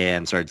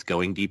and starts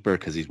going deeper,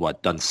 because he's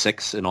done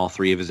 6 in all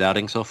 3 of his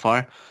outings so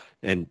far,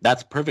 and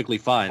that's perfectly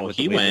fine. Well, with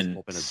he the way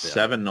went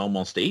 7,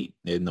 almost 8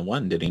 in the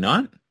one, did he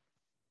not?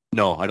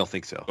 No, I don't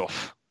think so. Oh.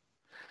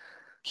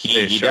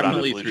 He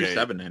definitely threw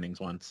 7 innings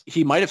once.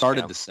 He might have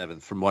started the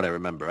 7th from what I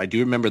remember. I do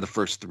remember the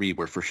first 3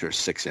 were for sure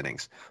 6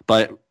 innings.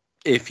 But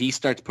if he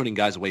starts putting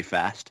guys away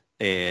fast,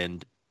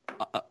 and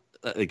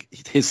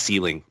his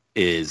ceiling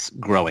is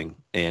growing,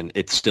 and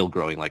it's still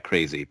growing like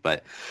crazy.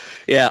 But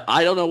yeah,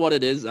 I don't know what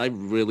it is. I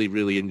really,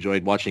 really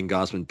enjoyed watching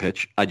Gausman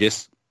pitch.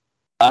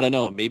 I don't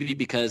know, maybe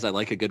because I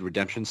like a good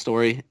redemption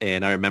story,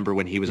 and I remember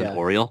when he was an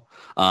Oriole,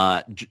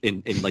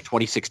 in like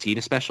 2016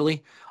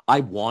 especially, I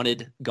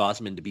wanted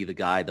Gausman to be the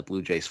guy the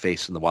Blue Jays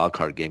faced in the wild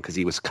card game because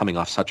he was coming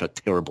off such a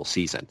terrible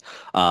season,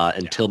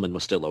 and Tillman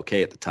was still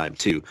okay at the time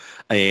too.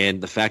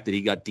 And the fact that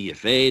he got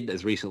DFA'd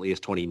as recently as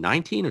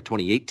 2019 or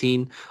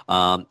 2018,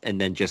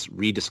 and then just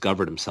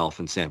rediscovered himself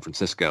in San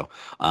Francisco.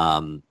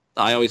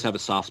 I always have a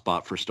soft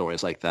spot for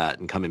stories like that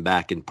and coming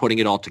back and putting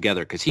it all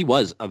together because he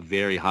was a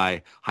very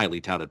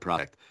highly touted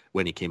product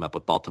when he came up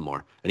with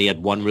Baltimore. And he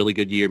had 1 really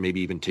good year,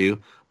 maybe even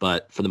 2,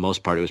 but for the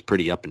most part, it was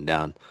pretty up and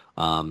down.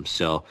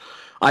 So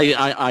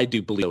I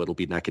do believe it'll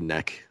be neck and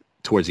neck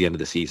towards the end of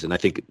the season. I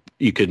think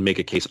you could make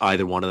a case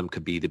either one of them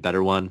could be the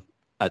better one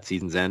at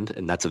season's end,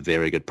 and that's a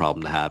very good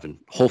problem to have. And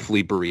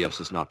hopefully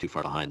Barrios is not too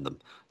far behind them.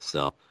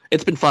 So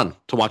it's been fun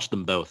to watch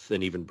them both,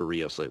 and even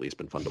Barrios lately has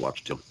been fun to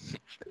watch too.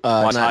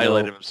 Watch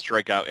highlight of him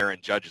strike out Aaron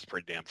Judge is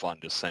pretty damn fun,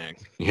 just saying.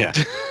 Yeah.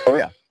 Oh,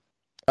 yeah.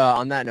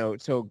 On that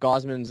note, so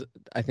Gausman's,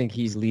 I think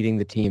he's leading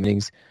the team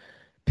innings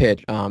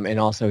pitch, and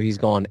also he's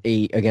gone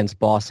 8 against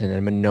Boston,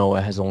 and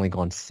Manoah has only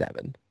gone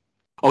 7.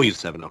 Oh, he's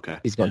 7, okay.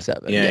 He's gone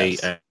 7, Yeah,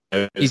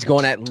 yes. He's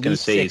going at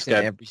least 6 in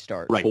every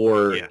start. Right.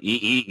 4. Yeah.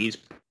 He's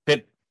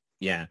pitched.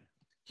 Yeah,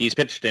 he's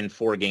pitched in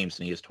 4 games,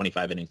 and he has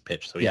 25 innings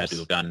pitched, so he had to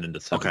have gotten into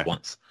 7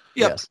 once.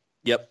 Yep. Yes.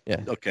 Yep.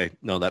 Yeah. Okay.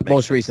 No, that makes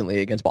most sense.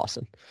 recently against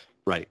Boston.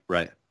 Right.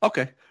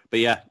 Okay. But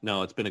yeah,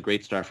 no, it's been a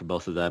great start for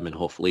both of them, and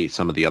hopefully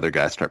some of the other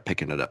guys start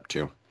picking it up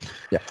too.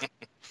 Yeah.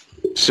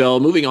 So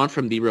moving on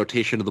from the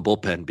rotation of the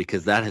bullpen,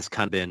 because that has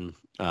kind of been,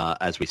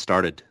 as we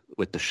started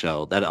with the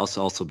show, that has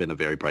also been a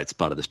very bright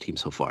spot of this team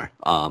so far.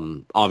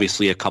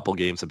 Obviously, a couple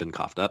games have been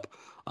coughed up.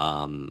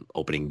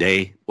 Opening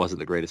day wasn't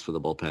the greatest for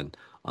the bullpen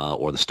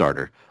or the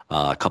starter.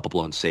 A couple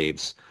blown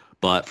saves.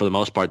 But for the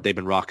most part, they've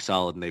been rock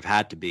solid, and they've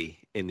had to be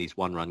in these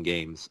one-run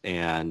games,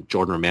 and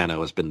Jordan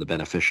Romano has been the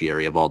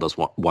beneficiary of all those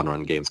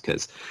one-run games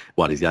because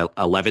he's got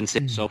 11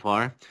 saves so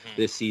far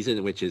this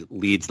season, which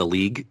leads the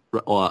league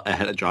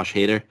ahead of Josh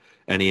Hader,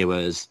 and he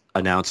was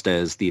announced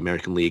as the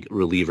American League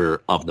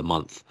reliever of the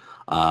month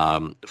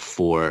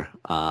for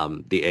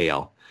the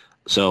AL.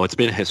 So it's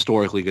been a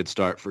historically good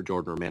start for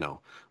Jordan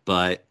Romano.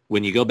 But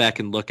when you go back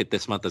and look at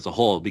this month as a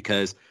whole,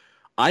 because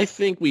I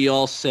think we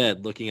all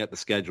said, looking at the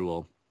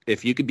schedule,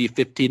 if you could be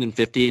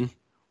 15-15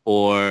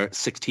 or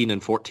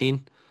 16-14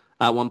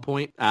 at one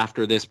point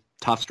after this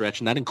tough stretch,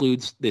 and that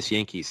includes this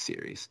Yankees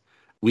series,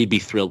 we'd be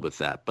thrilled with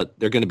that. But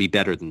they're going to be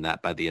better than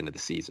that by the end of the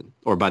season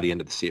or by the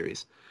end of the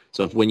series.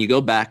 So when you go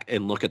back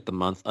and look at the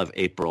month of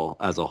April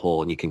as a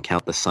whole, and you can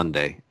count the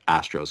Sunday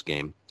Astros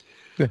game,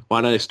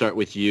 why don't I start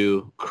with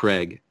you,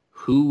 Craig?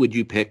 Who would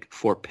you pick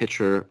for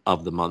pitcher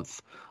of the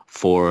month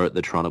for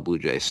the Toronto Blue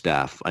Jays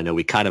staff? I know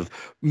we kind of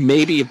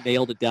maybe have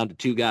nailed it down to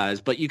two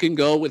guys, but you can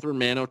go with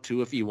Romano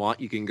too if you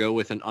want. You can go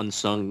with an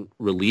unsung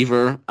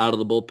reliever out of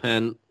the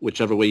bullpen,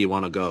 whichever way you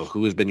want to go.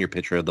 Who has been your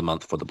pitcher of the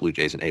month for the Blue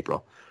Jays in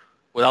April?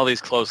 With all these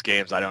close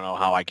games, I don't know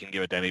how I can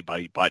give it to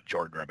anybody but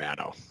Jordan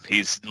Romano.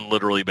 He's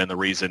literally been the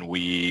reason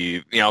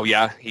he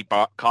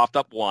coughed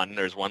up one.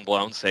 There's one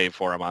blown save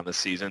for him on the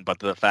season, but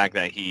the fact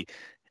that he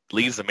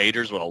leads the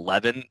majors with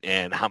 11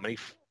 and how many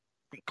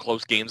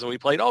close games have we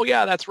played? Oh,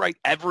 yeah, that's right.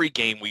 Every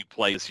game we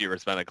play this year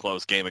has been a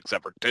close game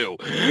except for 2.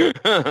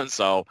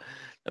 So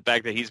the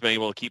fact that he's been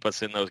able to keep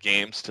us in those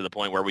games to the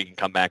point where we can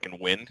come back and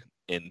win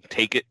and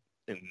take it,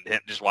 and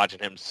just watching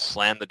him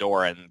slam the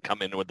door and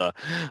come in with the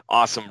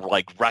awesome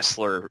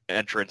wrestler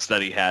entrance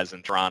that he has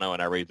in Toronto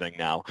and everything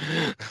now.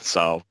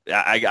 So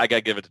I got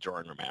to give it to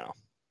Jordan Romano.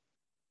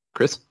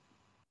 Chris?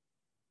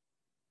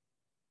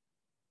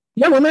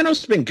 Yeah,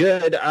 Romano's been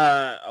good.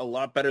 A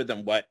lot better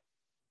than what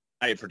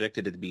I had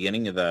predicted at the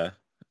beginning of the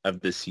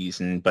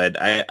season.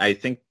 But I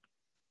think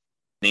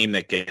the name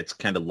that gets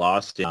kind of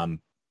lost.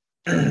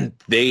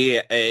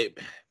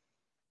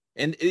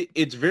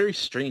 It's very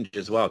strange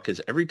as well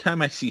because every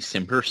time I see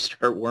Simber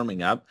start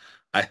warming up,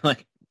 I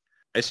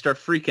start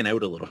freaking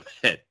out a little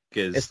bit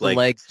because it's the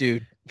legs,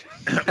 dude.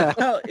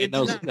 Well,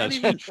 it's not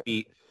even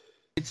feet.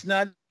 It's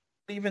not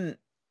even.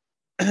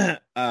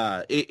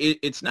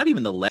 It's not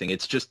even the leg thing.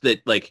 It's just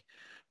that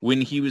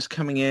when he was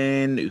coming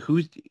in,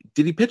 who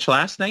did he pitch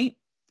last night?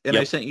 And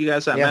I sent you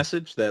guys that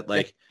message that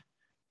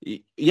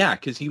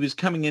because he was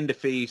coming in to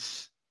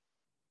face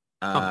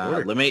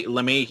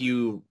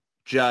LeMahieu,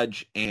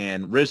 Judge,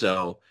 and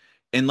Rizzo,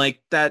 and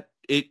that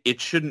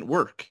it shouldn't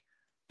work.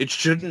 It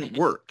shouldn't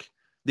work.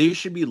 They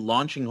should be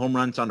launching home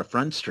runs on the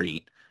front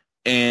street,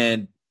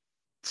 and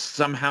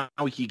somehow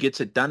he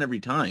gets it done every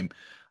time.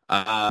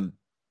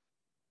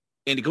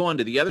 And to go on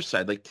to the other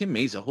side, Tim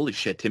Mayza, holy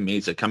shit, Tim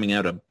Mayza coming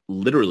out of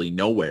literally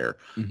nowhere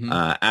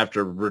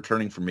after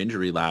returning from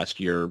injury last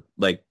year.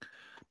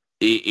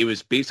 It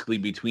was basically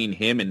between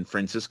him and not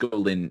Francisco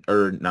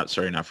Lindor.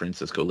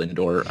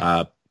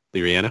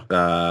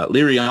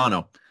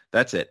 Liriano.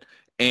 That's it.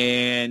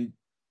 And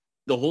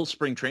the whole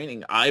spring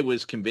training, I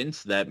was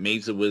convinced that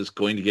Mayza was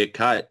going to get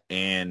cut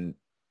and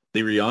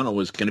Liriano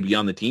was going to be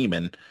on the team.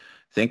 And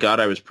thank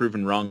God I was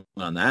proven wrong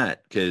on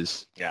that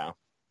because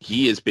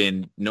he has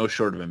been no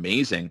short of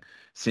amazing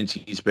since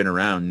he's been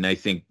around, and I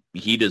think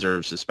he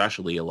deserves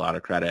especially a lot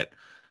of credit.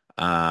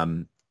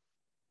 Been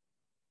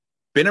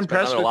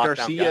impressed with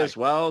Garcia as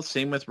well.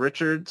 Same with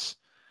Richards.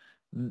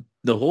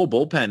 The whole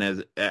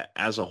bullpen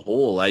as a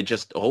whole, I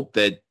just hope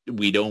that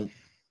we don't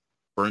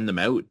burn them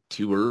out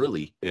too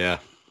early. Yeah.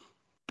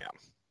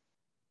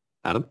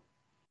 Adam?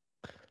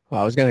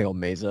 Well, I was going to go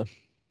Mayza.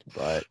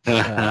 But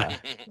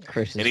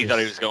Chris and he thought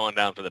he was going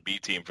down for the B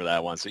team for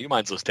that one, so you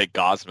might as well take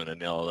Gausman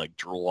and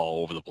drool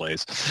all over the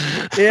place.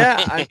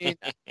 Yeah, I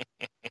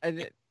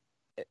mean,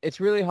 it's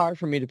really hard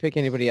for me to pick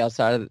anybody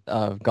outside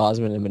of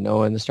Gausman and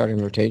Manoah in the starting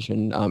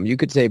rotation. You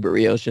could say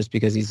Barrios just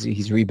because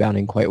he's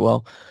rebounding quite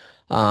well,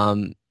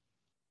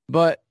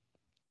 but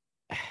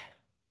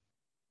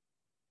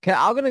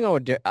I'm gonna go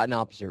with an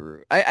opposite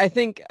route. I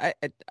think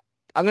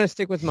I'm gonna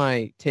stick with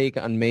my take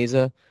on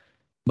Mayza.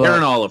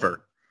 Aaron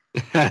Oliver.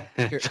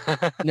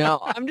 No,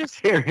 I'm just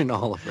Aaron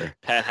Oliver.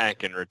 Pat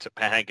Hankin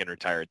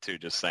retired too.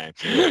 Just saying.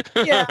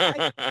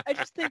 Yeah, I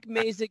just think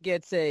Mayza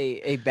gets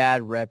a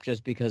bad rep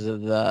just because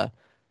of the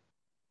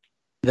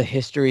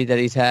history that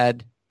he's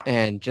had,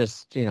 and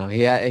just he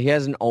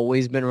hasn't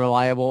always been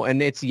reliable,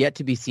 and it's yet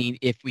to be seen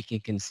if we can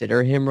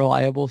consider him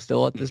reliable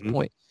still at this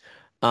point.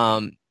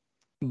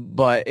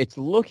 But it's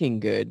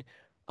looking good.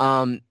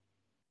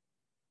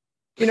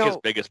 His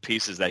biggest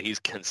piece is that he's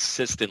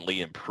consistently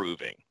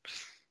improving.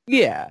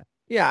 Yeah.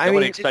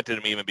 Nobody expected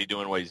him to even be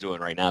doing what he's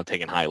doing right now,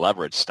 taking high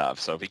leverage stuff.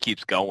 So if he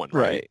keeps going,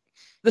 right,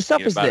 the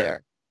stuff is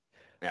there.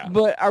 Yeah.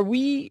 But are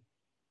we?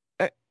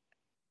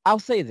 I'll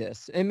say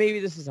this, and maybe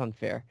this is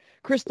unfair,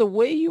 Chris. The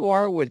way you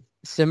are with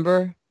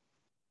Simber,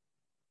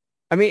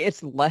 I mean,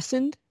 it's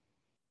lessened.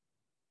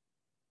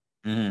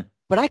 But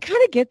I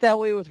kind of get that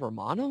way with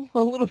Romano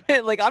a little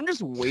bit. I'm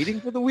just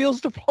waiting for the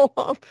wheels to fall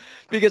off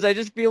because I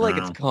just feel like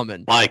it's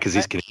coming. Why? Because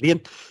he's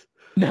Canadian?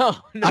 No,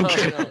 I'm no,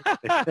 kidding.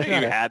 no.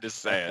 You had to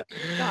say it.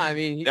 No, I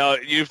mean, No,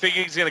 you think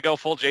he's going to go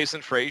full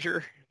Jason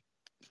Frazier?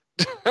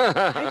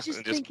 I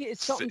just think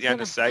it's something. Yeah,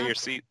 just sat your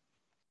seat.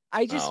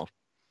 I just, Oh.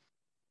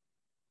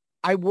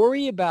 I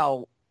worry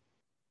about.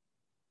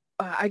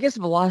 I guess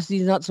velocity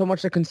is not so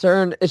much a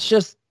concern. It's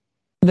just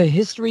the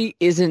history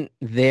isn't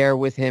there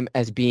with him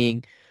as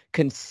being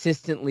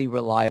consistently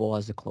reliable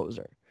as a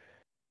closer.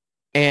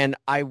 And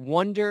I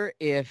wonder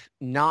if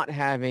not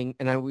having,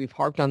 and we've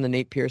harped on the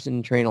Nate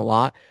Pearson train a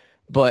lot,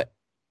 but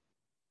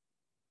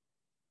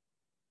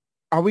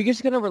are we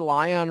just going to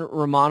rely on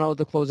Romano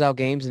to close out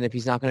games? And if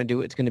he's not going to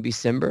do it, it's going to be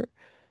Simber?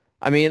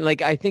 I mean,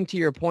 like, I think to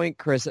your point,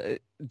 Chris,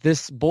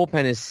 this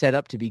bullpen is set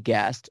up to be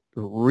gassed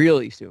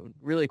really soon,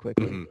 really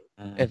quickly,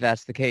 if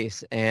that's the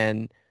case.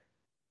 And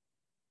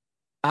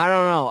I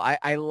don't know.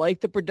 I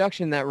like the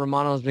production that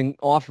Romano's been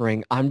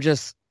offering.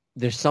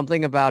 There's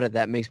something about it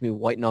that makes me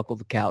white knuckle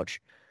the couch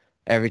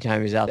every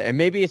time he's out there. And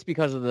maybe it's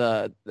because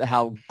of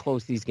how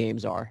close these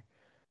games are.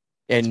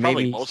 And It's maybe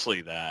probably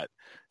mostly that.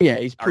 Yeah,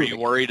 he's Are you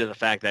proving. worried of the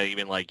fact that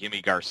even like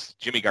Jimmy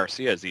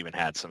Garcia has even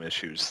had some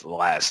issues the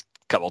last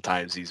couple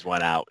times he's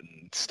went out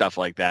and stuff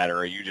like that? Or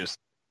are you just...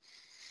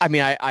 I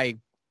mean, I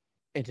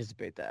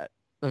anticipate that.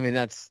 I mean,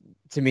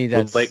 to me,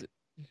 that's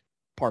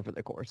par for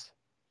the course.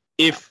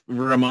 If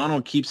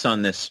Romano keeps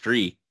on this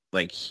streak,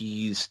 like do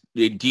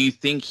you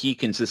think he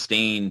can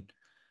sustain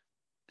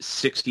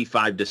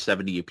 65 to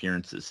 70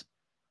 appearances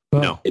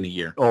No. in a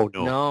year? Oh,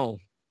 no. No.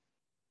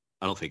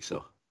 I don't think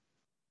so.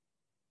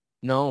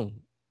 No.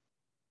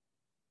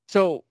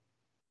 So,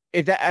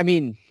 if that, I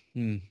mean,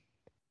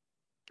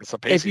 It's a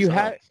if you Pacey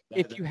have zone.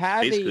 if you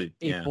have Basically,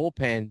 a yeah.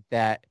 bullpen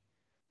that,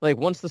 like,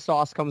 once the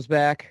Sauce comes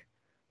back,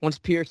 once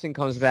Pearson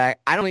comes back,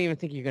 I don't even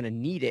think you're going to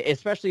need it,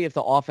 especially if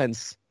the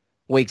offense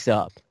wakes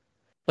up.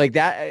 Like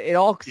that, it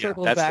all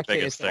circles that's the back to if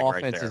biggest the thing right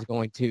offense there. is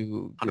going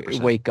to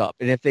 100%. wake up.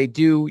 And if they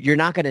do, you're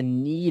not going to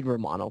need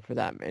Romano for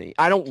that many.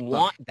 I don't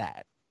want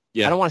that.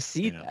 Yeah. I don't want to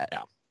see Yeah. that.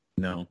 Yeah.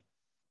 No.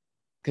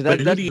 Because But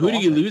who that's do the you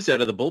offense. lose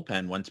out of the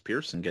bullpen once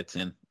Pearson gets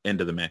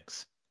into the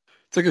mix?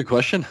 It's a good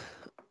question.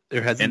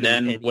 There hasn't And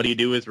been then what do you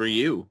do with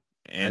Ryu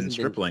and Hasn't been-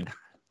 Stripling?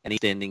 any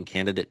standing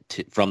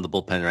candidate from the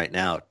bullpen right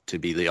now to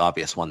be the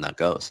obvious one that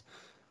goes.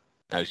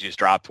 I just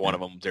dropped one of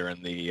them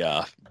during the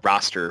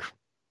roster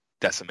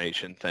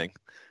decimation thing.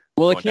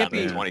 Well, it Going can't down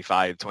to be. the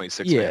 25,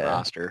 26 Yeah. man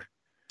roster.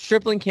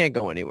 Stripling can't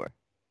go anywhere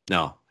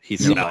No,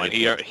 he's No, and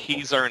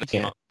he's earned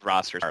Yeah.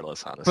 roster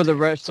regardless on this for the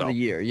team, rest so. of the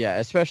year. Yeah,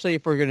 especially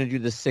if we're going to do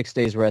the 6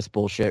 days rest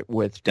bullshit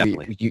with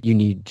Definitely. you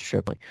need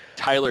Stripling.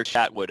 Tyler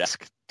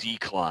Chatwood-esque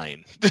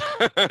decline.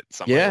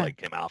 Somebody Yeah.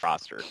 like him off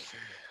roster.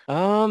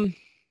 Um,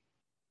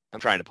 I'm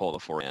trying to pull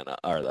the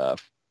or the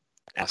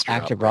asterisk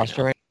active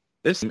roster. Right?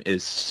 This team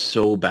is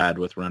so bad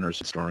with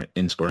runners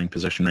in scoring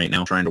position right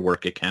now, trying to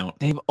work a count.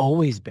 They've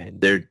always been.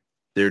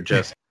 They're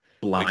just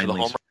Like for the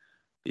blindly. homer.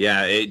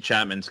 Yeah,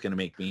 Chapman's going to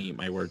make me eat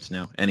my words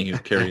now.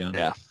 Anywho, carry on.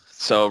 Yeah.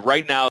 So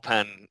right now,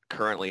 Penn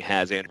currently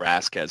has Andrew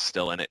Vasquez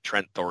still in it.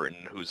 Trent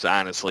Thornton, who's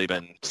honestly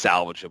been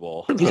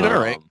salvageable. He's been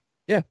all right.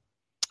 Yeah.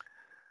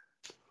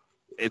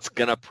 It's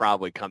going to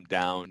probably come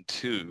down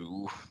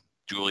to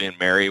Julian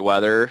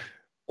Merriweather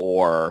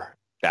or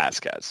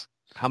Vasquez.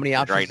 How many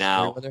options right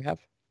now- does Merriweather have?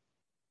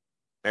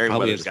 probably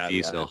Merriweather's has a got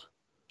few still.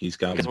 He's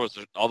got one.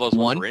 all those One?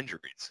 ones were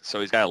injuries, so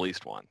he's got at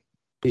least one.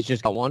 He's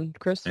just got one,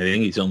 Chris. I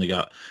think he's only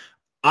got...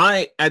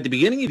 at the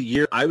beginning of the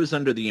year, I was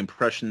under the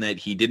impression that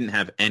he didn't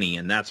have any,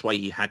 and that's why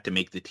he had to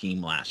make the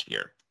team last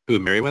year. Who,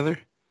 Merriweather?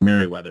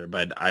 Merriweather,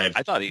 but I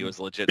thought he was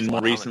legit Been more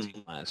on the recently-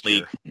 team last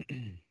year.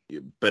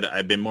 but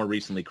I've been more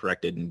recently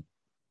corrected and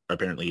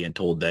apparently and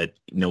told that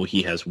no,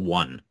 he has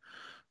one.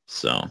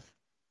 So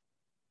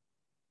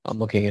I'm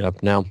looking it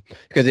up now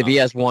because if he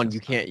has one, you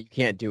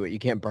can't do it. You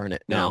can't burn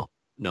it. No,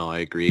 I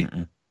agree.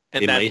 mm-mm.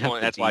 And It may have to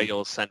that's why be-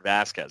 you'll send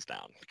Vasquez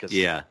down because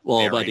Yeah. they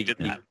Well, but already he, did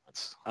that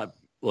once.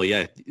 well,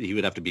 yeah, he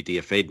would have to be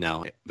DFA'd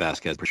now,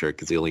 Vasquez, for sure,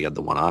 because he only had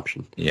the one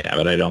option. yeah,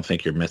 but I don't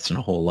think you're missing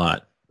a whole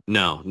lot.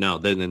 No.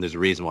 Then there's a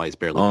reason why he's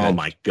barely Oh pitched.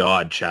 my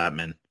God,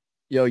 Chapman.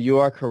 Yo, you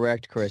are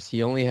correct, Chris.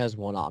 He only has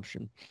one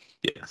option.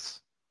 Yes.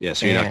 Yeah,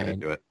 so you're not going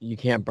And to do it. You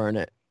can't burn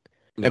it.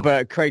 No.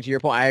 But Craig, to your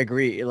point, I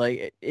agree.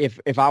 Like if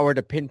I were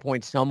to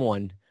pinpoint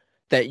someone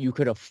that you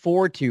could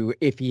afford to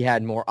if he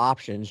had more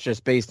options,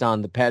 just based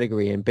on the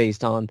pedigree and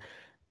based on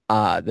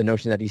the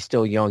notion that he's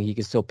still young, he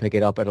could still pick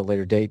it up at a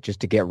later date just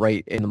to get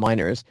right in the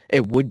minors,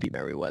 it would be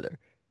Merriweather.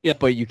 Yeah.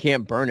 But you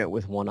can't burn it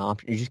with one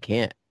option. You just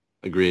can't.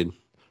 Agreed.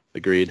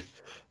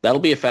 That'll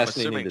be a I'm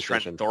fascinating assuming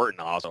decision. Trent Thornton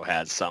also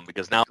has some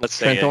because now let's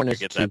Trent say Thornton it is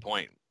gets two. that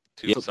point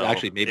too. Yeah, So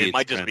actually, maybe it it's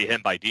might just Trent. be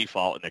him by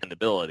default and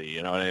dependability.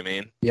 You know what I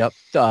mean? Yep.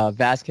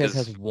 Vasquez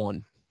 'Cause- has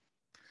one.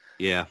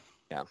 Yeah.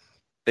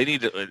 They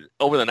need to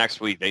over the next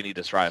week. They need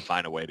to try to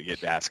find a way to get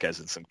Vasquez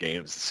in some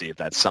games to see if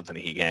that's something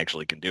he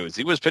actually can do.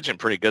 He was pitching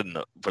pretty good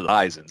for the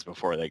Bisons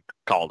before they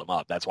called him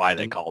up. That's why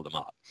they called him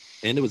up.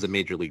 And it was a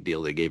major league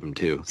deal they gave him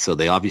too. So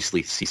they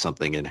obviously see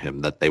something in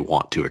him that they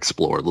want to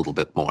explore a little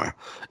bit more,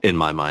 in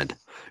my mind.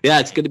 Yeah,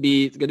 it's gonna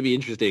be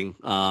interesting.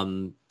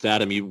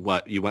 Adam, you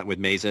went with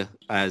Mesa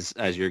as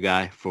your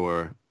guy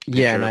for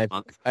Yeah, and pitcher I of have, the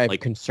month. I have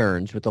Like,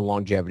 concerns with the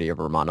longevity of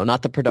Romano.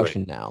 Not the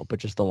production now, but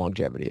just the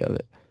longevity of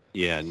it.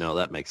 yeah, no,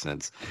 that makes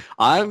sense.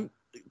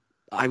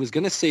 I was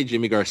gonna say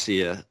Jimmy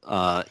Garcia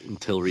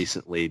until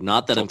recently.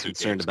 Not that Until I'm 2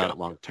 concerned games about ago. it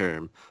long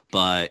term,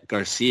 but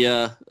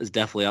Garcia is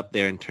definitely up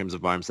there in terms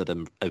of arms that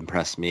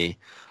impressed me.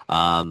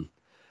 Um,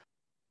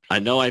 I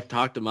know I've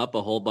talked him up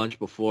a whole bunch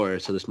before,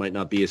 so this might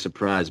not be a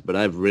surprise, but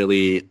I've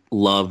really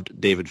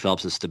loved David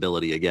Phelps'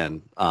 stability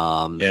again.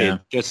 Yeah.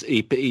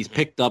 He's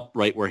picked up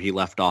right where he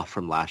left off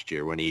from last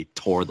year when he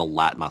tore the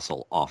lat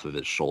muscle off of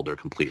his shoulder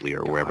completely,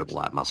 or wherever the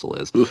lat muscle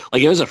is. Oof.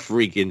 Like, it was a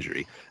freak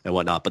injury and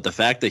whatnot, but the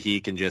fact that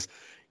he can just,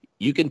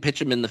 you can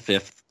pitch him in the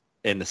 5th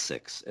and the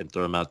 6th and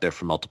throw him out there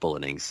for multiple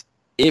innings.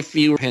 If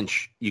you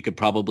pinch, you could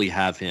probably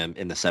have him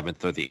in the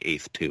 7th or the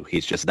 8th too.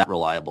 He's just that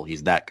reliable.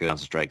 He's that good on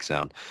strike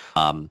zone.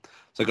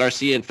 So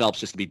Garcia and Phelps,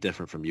 just to be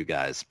different from you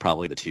guys,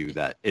 probably the two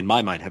that, in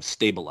my mind, have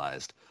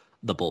stabilized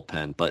the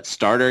bullpen. But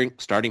starting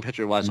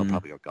pitcher-wise, I'll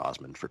probably go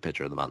Gosman for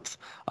pitcher of the month.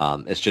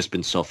 It's just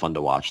been so fun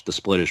to watch. The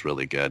split is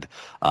really good.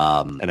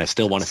 And I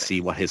still want to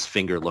see what his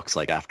finger looks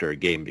like after a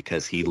game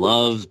because he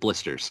loves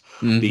blisters.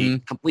 The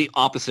complete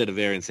opposite of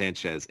Aaron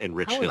Sanchez and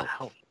Rich Hill.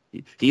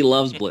 He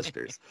loves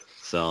blisters.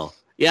 So,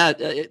 yeah,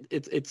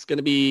 it's going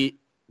to be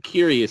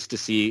curious to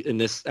see,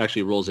 and this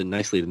actually rolls in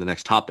nicely to the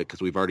next topic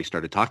because we've already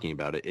started talking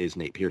about it, is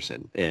Nate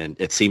Pearson. And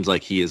it seems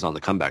like he is on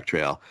the comeback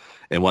trail.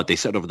 And what they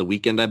said over the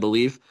weekend, I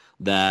believe,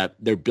 that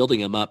they're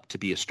building him up to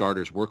be a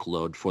starter's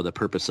workload for the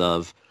purpose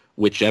of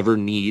whichever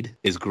need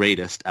is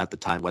greatest at the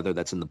time, whether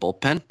that's in the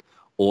bullpen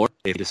or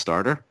if he's a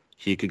starter,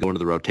 he could go into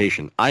the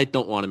rotation. I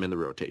don't want him in the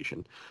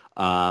rotation.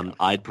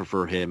 I'd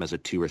prefer him as a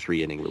 2 or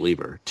 3 inning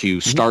reliever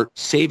to start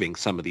saving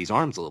some of these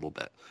arms a little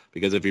bit.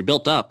 Because if you're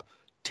built up,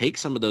 take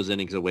some of those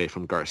innings away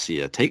from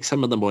Garcia, take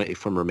some of them away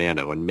from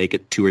Romano, and make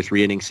it 2 or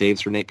 3 inning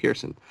saves for Nate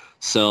Pearson.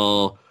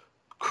 So,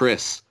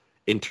 Chris,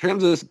 in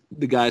terms of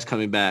the guys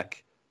coming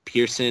back,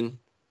 Pearson,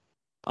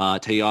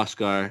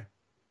 Teoscar,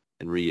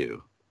 and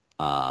Ryu.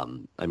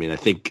 I mean, I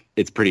think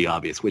it's pretty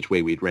obvious which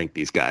way we'd rank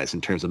these guys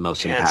in terms of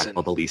most Jansen.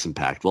 impactful, the least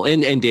impactful,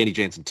 and Danny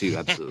Jansen too,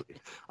 absolutely.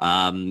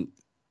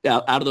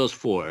 Out of those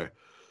 4,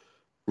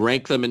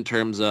 rank them in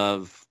terms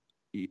of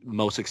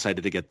most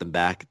excited to get them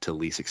back to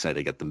least excited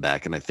to get them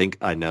back. And I think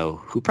I know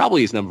who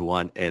probably is number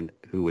 1 and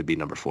who would be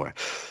number 4.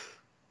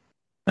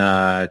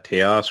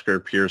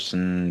 Teoscar,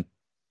 Pearson,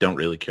 don't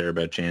really care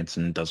about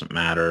Jansen, doesn't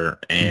matter.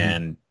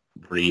 And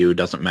Ryu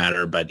doesn't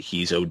matter, but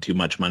he's owed too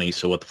much money,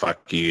 so what the fuck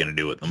are you going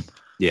to do with him?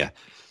 Yeah.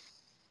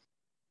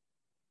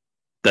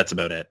 That's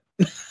about it.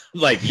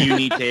 Like, you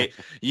need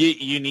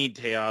you need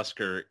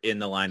Teoscar in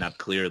the lineup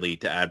clearly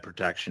to add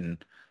protection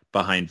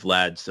behind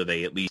Vlad so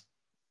they at least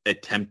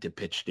attempt to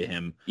pitch to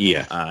him.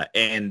 Yeah.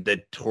 And the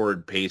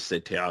torrid pace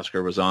that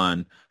Teoscar was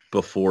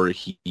before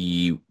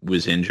he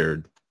was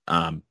injured,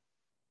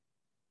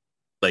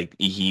 like,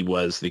 he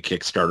was the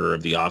Kickstarter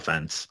of the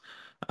offense.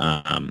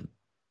 And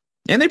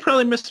they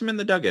probably missed him in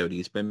the dugout.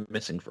 He's been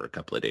missing for a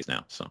couple of days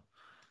now. So,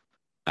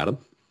 Adam?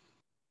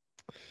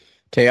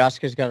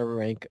 Teoscar's got to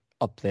rank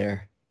up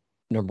there,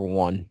 number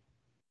 1.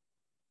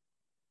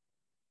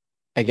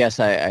 I guess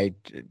I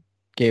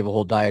gave a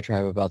whole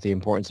diatribe about the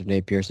importance of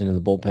Nate Pearson in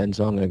the bullpen,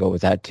 so I'm going to go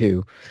with that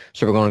too.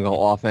 So we're going to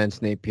go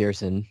offense, Nate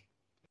Pearson,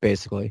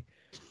 basically.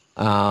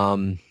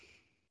 I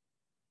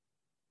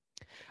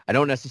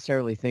don't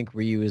necessarily think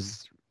Ryu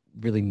is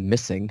really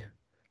missing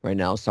right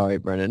now. Sorry,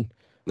 Brennan.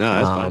 No,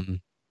 that's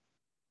fine.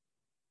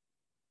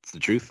 It's the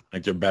truth.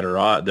 like, they're better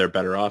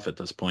off at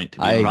this point to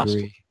be I honest.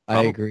 agree.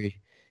 I agree.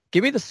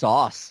 Give me the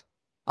sauce.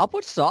 I'll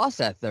put sauce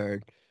at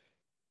third.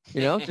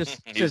 You know,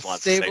 just He to just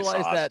wants to say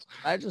stabilize sauce.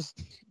 that.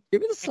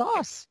 Give me the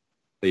sauce.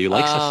 You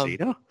like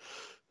Saucedo?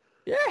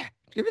 Yeah,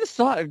 give me the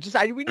sauce.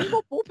 We need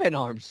more bullpen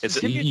arms. It's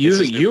Just a- give me-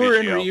 You were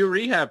in Biggio. Ryu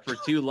rehab for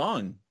too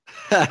long.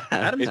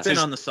 Adam's It's been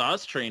just- on the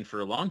sauce train for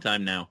a long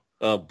time now.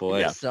 Oh, give boy.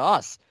 me the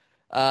sauce.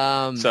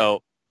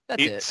 So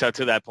That's it. So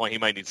to that point, he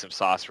might need some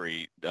sauce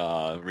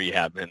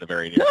rehab in the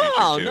very near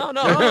No, future too.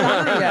 no. He's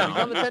on rehab. He's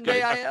on the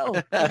 10-day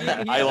IL.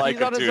 I like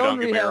He's him on his too. own Don't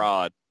get me rehab.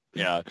 wrong.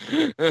 Yeah,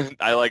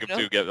 I like him You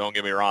know? too. Don't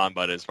get me wrong.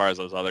 But as far as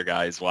those other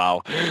guys,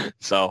 wow.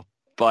 So,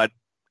 but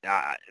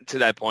to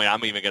that point,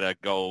 I'm even gonna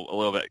go a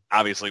little bit.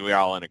 Obviously, we're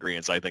all in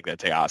agreement. So I think that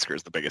Teoscar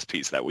is the biggest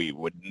piece that we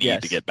would need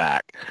Yes. to get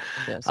back.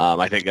 Yes.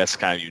 I think that's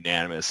kind of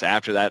unanimous.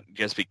 After that,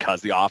 just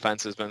because the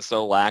offense has been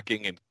so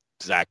lacking and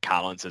Zach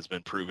Collins has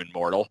been proven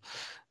mortal,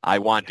 I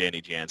want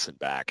Danny Jansen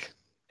back.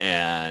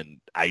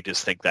 And I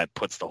just think that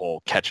puts the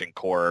whole catching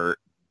core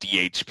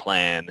DH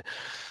plan,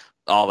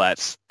 all that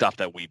stuff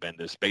that we've been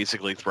just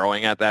basically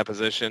throwing at that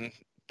position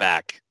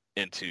back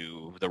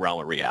into the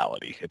realm of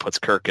reality. It puts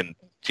Kirk and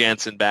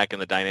Jansen back in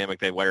the dynamic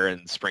they were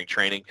in spring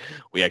training.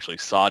 We actually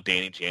saw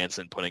Danny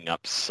Jansen putting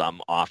up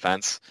some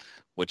offense,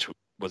 which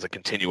was a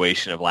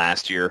continuation of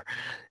last year.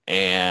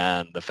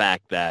 And the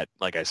fact that,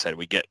 like I said,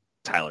 we get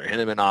Tyler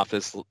Hinneman off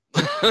his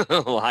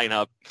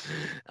lineup.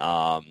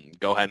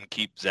 Go ahead and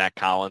keep Zach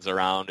Collins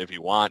around if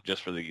you want,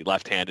 just for the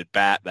left-handed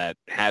bat that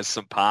has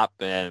some pop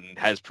and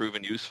has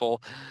proven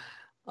useful.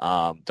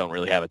 Don't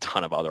really have a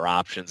ton of other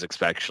options,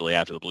 especially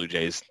after the Blue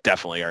Jays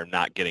definitely are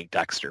not getting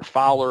Dexter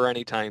Fowler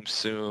anytime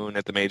soon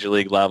at the major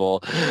league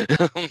level.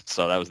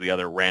 So that was the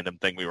other random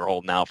thing we were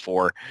holding out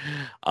for.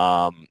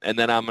 And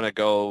then I'm going to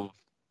go,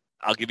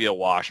 I'll give you a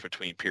wash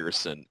between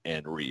Pearson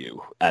and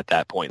Ryu at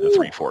that point in the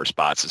 3-4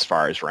 spots as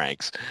far as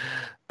ranks,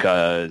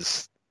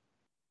 because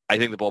I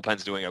think the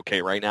bullpen's doing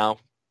okay right now.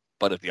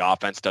 But if the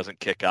offense doesn't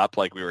kick up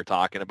like we were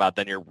talking about,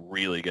 then you're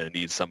really going to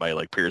need somebody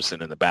like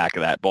Pearson in the back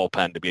of that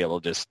bullpen to be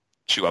able to just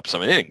chew up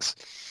some innings.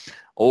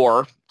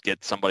 Or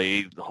get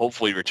somebody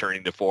hopefully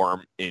returning to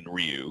form in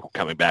Ryu,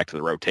 coming back to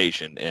the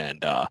rotation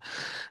and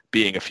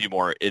being a few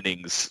more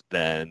innings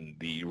than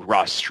the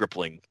Ross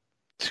Stripling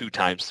 2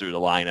 times through the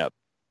lineup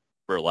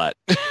roulette.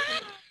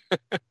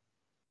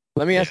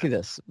 Let me ask you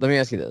this.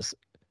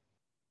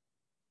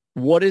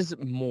 What is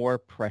more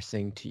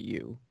pressing to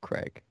you,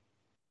 Craig?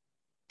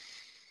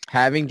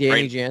 Having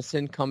Danny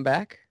Jansen come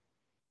back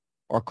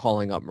or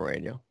calling up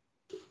Moreno?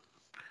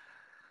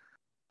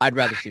 I'd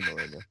rather see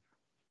Moreno.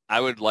 I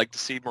would like to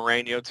see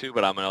Moreno too,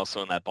 but I'm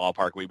also in that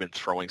ballpark. We've been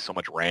throwing so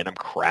much random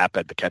crap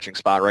at the catching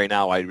spot right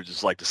now. I would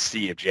just like to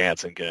see if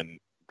Jansen can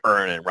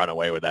earn and run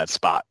away with that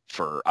spot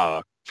for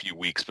a few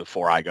weeks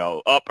before I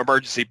go,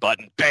 emergency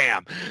button,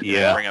 bam.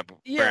 Yeah. Bring up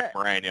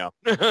Moreno.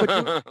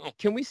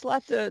 Can we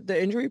slap the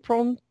injury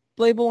prone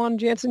label on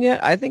Jansen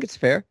yet? I think it's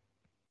fair.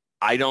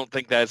 I don't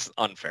think that's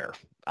unfair.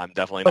 I'm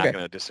definitely not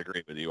going to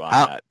disagree with you on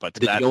that. But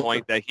to that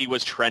point, that he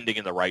was trending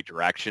in the right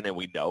direction, and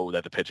we know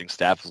that the pitching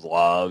staff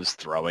loves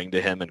throwing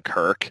to him and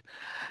Kirk.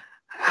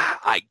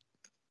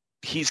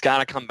 He's got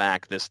to come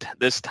back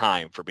this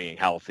time for being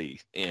healthy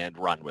and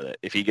run with it.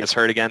 If he gets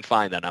hurt again,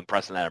 fine. Then I'm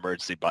pressing that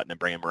emergency button and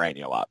bringing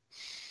Moreno up.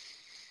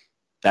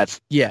 That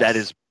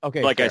is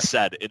okay. Like fair. I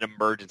said, an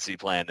emergency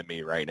plan to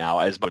me right now.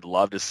 I would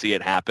love to see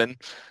it happen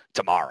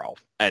tomorrow.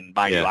 And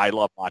mind you, I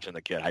love watching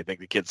the kid. I think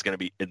the kid's going to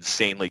be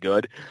insanely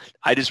good.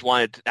 I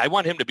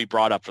want him to be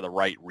brought up for the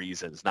right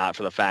reasons, not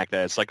for the fact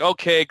that it's like,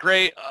 okay,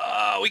 great,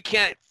 we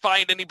can't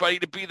find anybody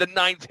to be the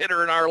 9th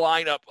hitter in our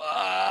lineup.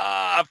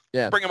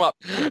 Bring him up.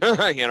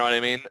 You know what I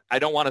mean? I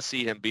don't want to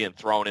see him being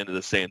thrown into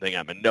the same thing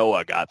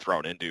Manoah got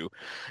thrown into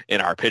in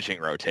our pitching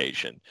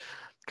rotation,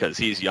 because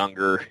he's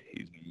younger.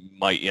 He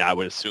might, I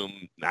would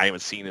assume, I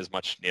haven't seen as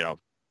much,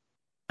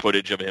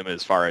 footage of him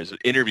as far as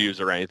interviews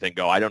or anything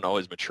go. I don't know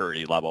his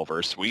maturity level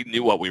versus we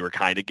knew what we were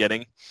kind of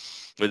getting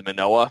with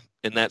Manoah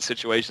in that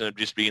situation of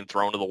just being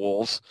thrown to the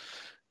Wolves,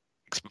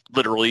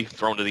 literally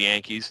thrown to the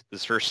Yankees,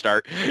 his first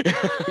start.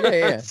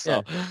 That's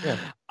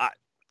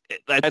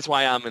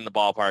why I'm in the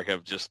ballpark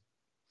of just,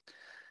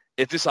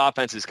 if this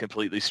offense is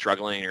completely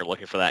struggling and you're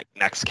looking for that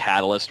next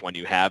catalyst when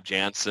you have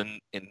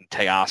Jansen and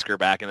Teoscar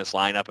back in this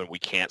lineup and we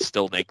can't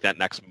still make that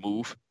next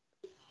move,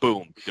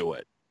 boom, do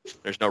it.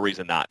 There's no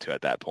reason not to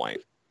at that point.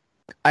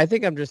 I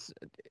think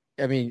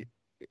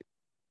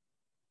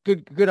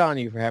good on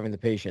you for having the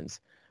patience.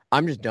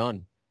 I'm just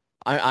done.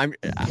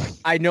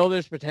 I know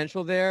there's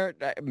potential there,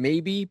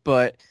 maybe,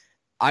 but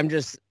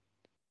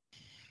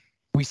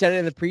we said it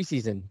in the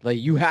preseason. Like,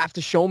 you have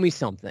to show me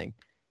something.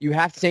 You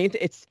have to say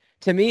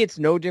to me, it's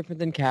no different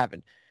than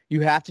Cavan. You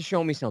have to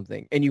show me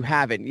something, and you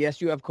haven't. Yes,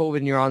 you have COVID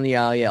and you're on the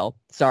IL.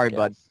 Sorry,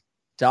 bud.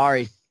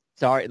 Sorry.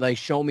 Like,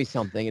 show me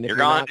something. And if you're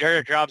gone,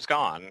 your job's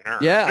gone.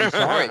 Yeah, I'm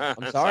sorry.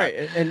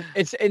 Sorry. And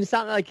it's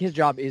not like his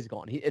job is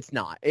gone. It's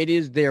not. It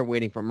is there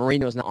waiting for him.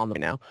 Moreno's not on the way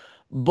now.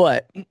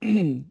 But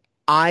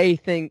I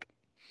think,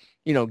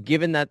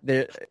 given that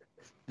the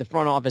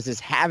front office is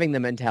having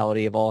the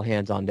mentality of all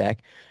hands on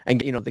deck,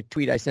 and the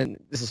tweet I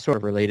sent, this is sort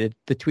of related.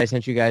 The tweet I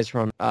sent you guys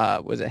from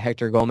was it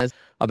Hector Gomez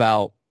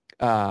about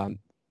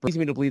leads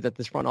me to believe that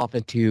this front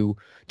office to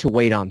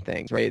wait on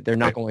things, right? They're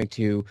not going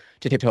to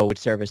tiptoe with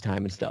service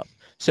time and stuff.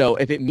 So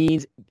if it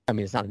means,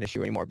 it's not an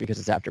issue anymore because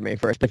it's after May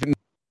 1st, but if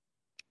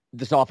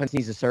this offense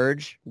needs a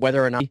surge,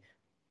 whether or not,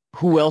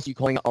 who else are you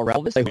calling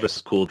Elvis?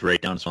 Elvis cooled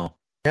right down small.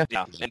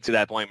 Yeah, and to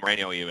that point,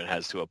 Moreno even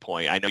has to a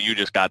point. I know you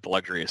just got the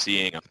luxury of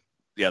seeing him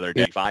the other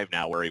day, 5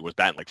 now, where he was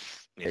batting like,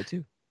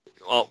 too.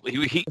 Well,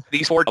 he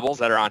these 4 doubles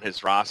that are on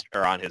his roster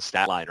or on his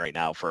stat line right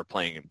now for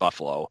playing in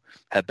Buffalo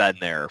have been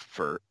there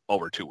for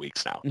over 2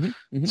 weeks now.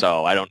 Mm-hmm.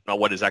 So I don't know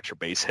what his extra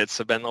base hits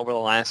have been over the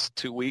last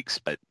 2 weeks,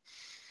 but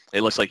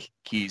it looks like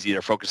he's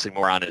either focusing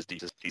more on his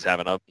defense. He's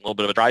having a little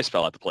bit of a dry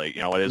spell at the plate. It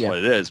is what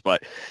it is.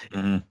 But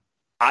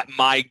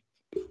my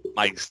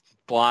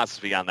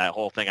philosophy on that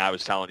whole thing I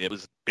was telling you, it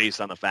was based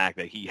on the fact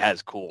that he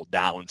has cooled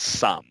down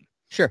some.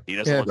 Sure. He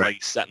doesn't look like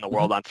he's setting the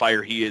world on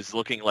fire. He is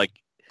looking like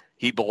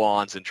he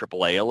belongs in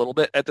AAA a little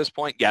bit at this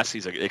point. Yes,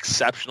 he's an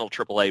exceptional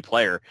AAA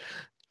player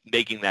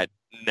making that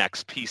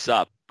next piece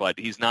up, but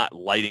he's not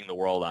lighting the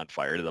world on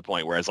fire to the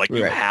point where it's like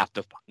you have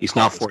to. He's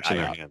not forcing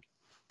their hand.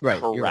 Right.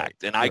 Correct. Right.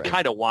 And I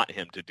kind of want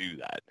him to do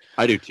that.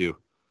 I do too.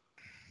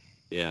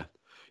 Yeah.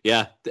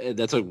 Yeah.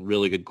 That's a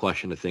really good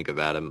question to think of,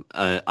 Adam.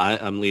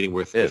 I'm leaning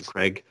with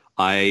Craig.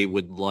 I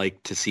would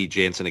like to see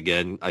Jansen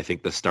again. I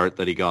think the start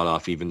that he got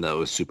off, even though it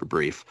was super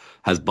brief,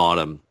 has bought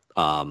him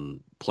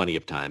plenty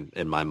of time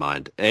in my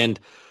mind. And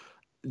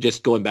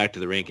just going back to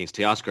the rankings,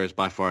 Teoscar is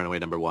by far and away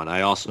number one.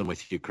 I also am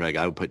with you, Craig.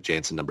 I would put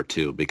Jansen number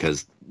two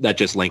because that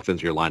just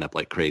lengthens your lineup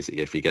like crazy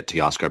if you get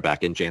Teoscar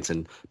back and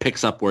Jansen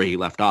picks up where he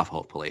left off,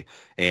 hopefully.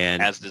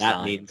 And as designed.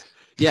 That means,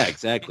 yeah,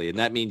 exactly. And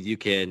that means you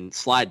can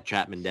slide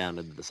Chapman down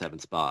into the 7th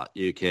spot.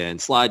 You can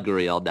slide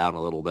Gurriel down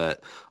a little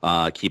bit,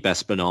 keep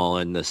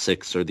Espinal in the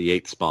 6th or the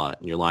 8th spot.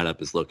 And your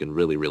lineup is looking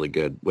really, really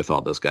good with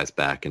all those guys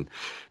back. And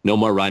no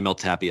more Raimel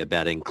Tapia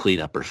batting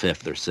cleanup or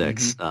 5th or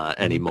 6th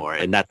anymore.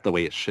 And that's the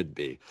way it should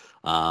be.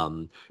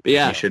 But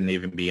yeah. He shouldn't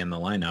even be in the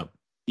lineup.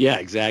 Yeah,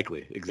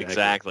 exactly.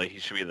 He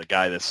should be the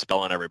guy that's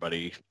spelling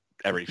everybody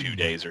every few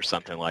days or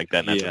something like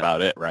that. And that's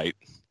about it, right?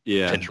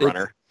 Yeah. Pinch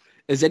runner.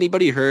 Has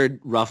anybody heard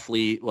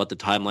roughly what the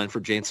timeline for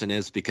Jansen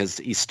is? Because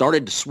he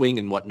started to swing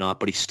and whatnot,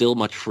 but he's still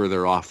much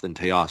further off than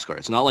Teoscar.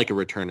 It's not like a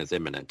return is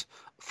imminent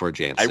for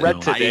Jansen. I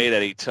read today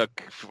that he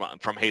took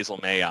from Hazel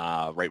May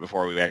right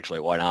before we actually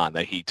went on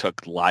that he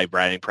took live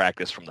batting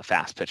practice from the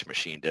fast pitch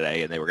machine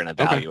today, and they were going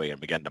to evaluate him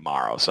again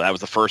tomorrow. So that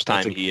was the first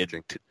time he had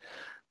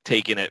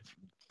taken it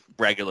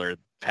regular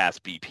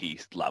past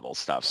BP level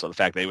stuff. So the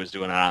fact that he was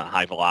doing it on a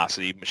high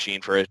velocity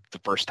machine for it the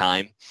first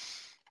time,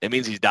 it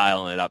means he's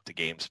dialing it up to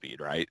game speed,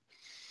 right?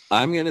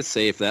 I'm going to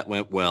say if that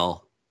went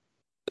well,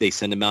 they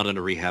send him out on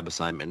a rehab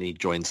assignment and he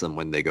joins them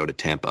when they go to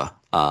Tampa.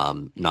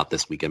 Not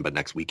this weekend, but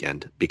next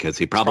weekend, because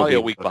he probably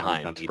a week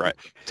behind, right?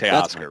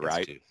 Teoscar,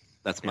 right?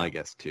 That's my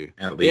guess too.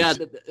 Yeah,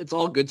 it's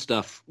all good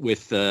stuff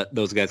with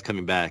those guys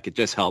coming back. It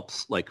just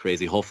helps like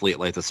crazy. Hopefully it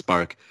lights a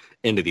spark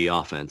into the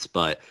offense.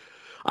 But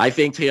I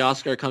think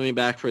Teoscar coming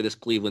back for this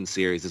Cleveland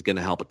series is going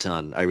to help a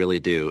ton. I really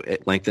do.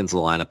 It lengthens the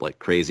lineup like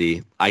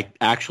crazy. I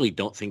actually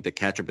don't think the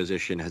catcher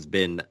position has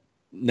been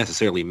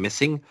necessarily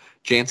missing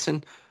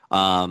Jansen.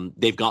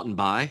 They've gotten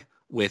by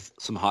with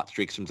some hot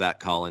streaks from Zach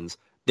Collins.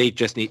 They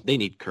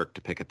need Kirk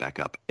to pick it back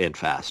up and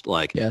fast.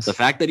 The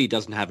fact that he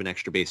doesn't have an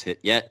extra base hit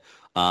yet,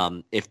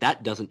 if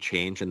that doesn't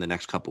change in the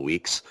next couple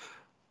weeks,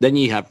 then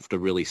you have to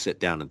really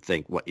sit down and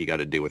think what you got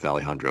to do with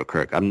Alejandro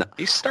Kirk.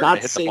 He's starting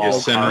to hit the ball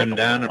send him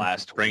down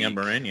and bring in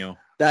Moreno.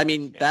 I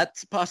mean,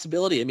 that's a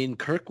possibility. I mean,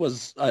 Kirk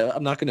was,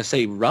 I'm not going to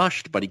say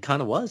rushed, but he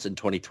kind of was in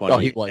 2020. Oh,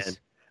 he was.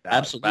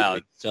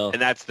 Absolutely. So,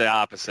 and that's the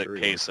opposite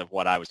case of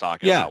what I was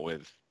talking about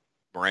with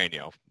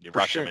Moreno. You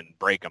rush him and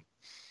break him.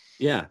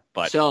 Yeah.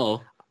 But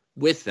so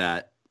with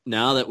that,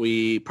 now that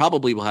we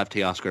probably will have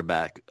Teoscar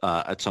back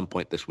at some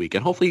point this week,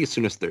 and hopefully as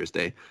soon as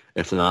Thursday,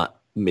 if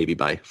not maybe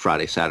by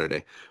Friday,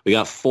 Saturday. We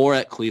got 4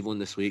 at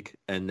Cleveland this week,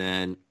 and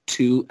then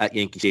 2 at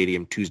Yankee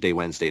Stadium Tuesday,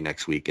 Wednesday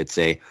next week. It's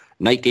a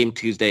night game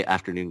Tuesday,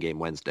 afternoon game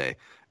Wednesday,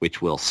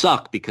 which will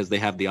suck because they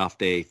have the off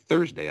day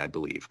Thursday, I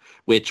believe,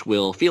 which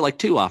will feel like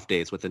 2 off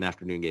days with an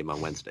afternoon game on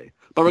Wednesday.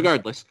 But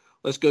regardless,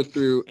 let's go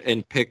through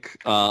and pick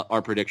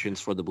our predictions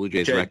for the Blue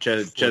Jays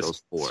record.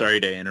 Just sorry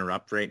to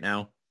interrupt right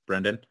now,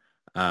 Brendan.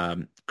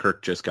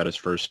 Kirk just got his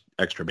first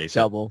extra base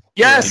double.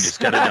 Yes, he just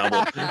got a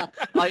double.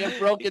 I have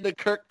broken the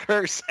Kirk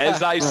curse.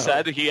 As I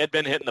said, he had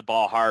been hitting the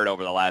ball hard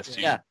over the last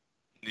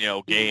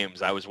few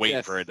games. I was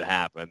waiting for it to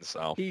happen.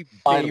 So he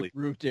finally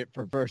roofed it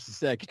for first and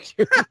second.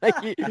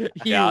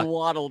 he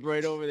waddled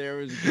right over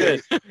there. It was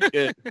good.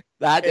 Good.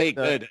 That ain't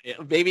good.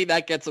 Maybe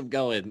that gets him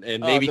going,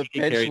 and maybe the he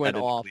can carry went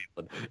that off.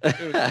 Cleveland.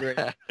 It was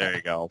great. There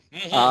you go.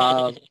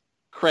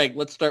 Craig,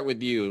 let's start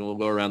with you, and we'll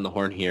go around the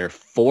horn here.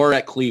 4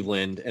 at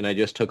Cleveland, and I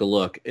just took a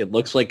look. It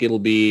looks like it'll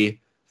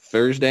be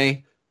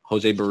Thursday,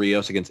 Jose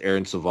Barrios against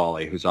Aaron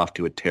Savale, who's off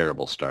to a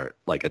terrible start,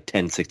 like a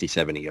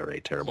 10.67 ERA,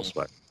 terrible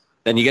start.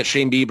 Then you get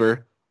Shane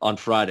Bieber on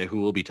Friday, who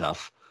will be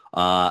tough,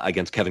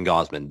 against Kevin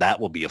Gausman. That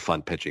will be a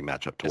fun pitching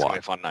matchup to watch.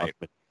 It's going to be a fun night.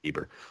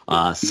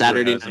 Bieber.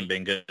 Saturday hasn't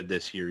been good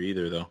this year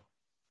either, though.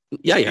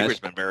 Yeah, he Bieber's has.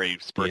 been very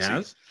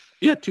spurtsy.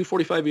 Yeah,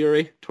 2.45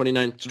 ERA,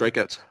 29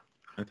 strikeouts.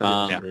 I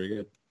thought it was very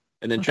good.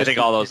 And then I think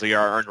all those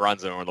earned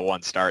runs were the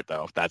one start,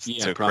 though. That's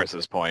to probably.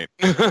 Chris's point.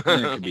 That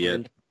could be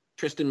it.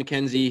 Tristan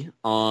McKenzie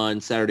on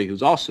Saturday,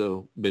 who's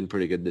also been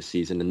pretty good this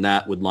season, and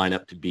that would line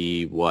up to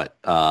be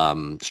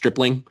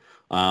Stripling,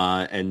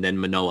 and then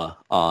Manoah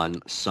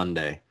on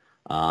Sunday.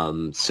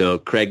 So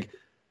Craig,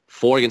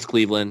 4 against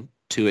Cleveland,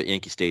 2 at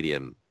Yankee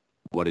Stadium.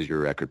 What is your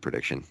record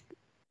prediction?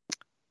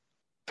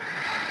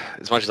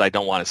 As much as I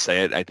don't want to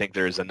say it, I think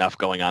there's enough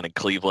going on in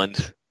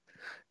Cleveland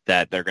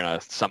that they're going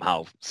to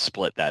somehow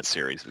split that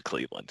series with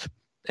Cleveland.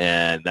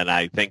 And then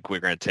I think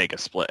we're going to take a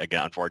split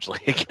again,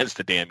 unfortunately, against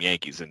the damn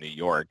Yankees in New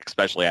York,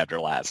 especially after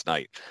last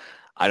night.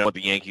 I don't know what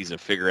the Yankees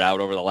have figured out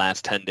over the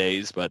last 10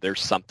 days, but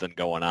there's something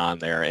going on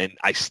there, and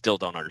I still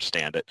don't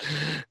understand it.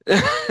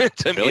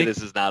 To me,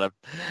 this is not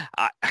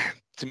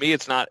to me,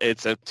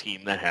 it's a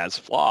team that has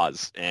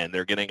flaws, and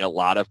they're getting a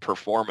lot of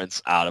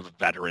performance out of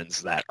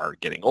veterans that are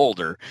getting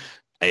older.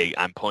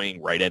 I'm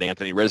pointing right at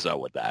Anthony Rizzo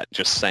with that.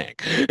 Just saying.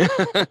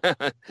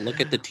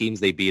 Look at the teams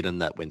they beat in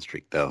that win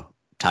streak, though.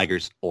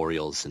 Tigers,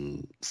 Orioles,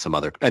 and some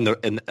other, and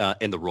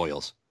the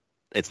Royals.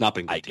 It's not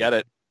been good.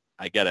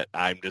 I get it.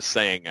 I'm just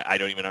saying I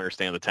don't even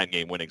understand the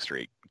 10-game winning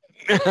streak.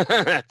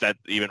 That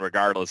even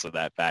regardless of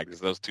that fact, because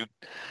those two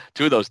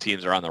of those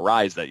teams are on the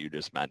rise that you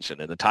just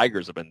mentioned, and the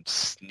Tigers have been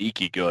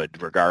sneaky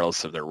good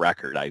regardless of their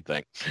record, I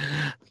think.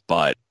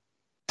 But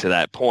to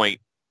that point,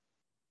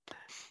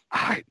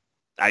 I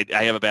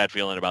have a bad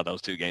feeling about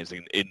those two games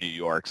in New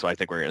York, so I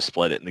think we're going to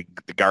split it. And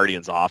the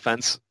Guardians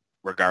offense,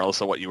 regardless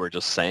of what you were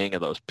just saying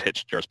of those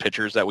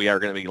pitchers that we are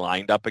going to be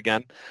lined up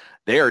again,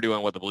 they are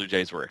doing what the Blue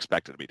Jays were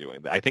expected to be doing.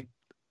 I think,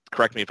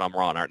 correct me if I'm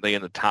wrong, aren't they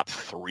in the top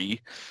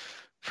 3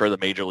 for the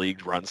major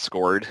league runs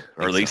scored?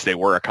 Or at least they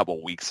were a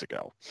couple weeks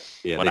ago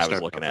when I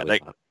was looking at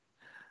it.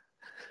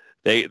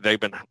 They've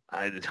been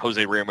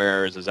Jose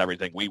Ramirez is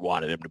everything we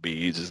wanted him to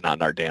be. He's just not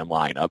in our damn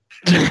lineup.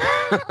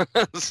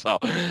 So,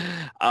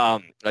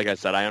 like I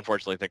said, I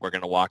unfortunately think we're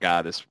going to walk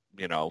out this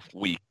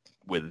week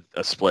with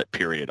a split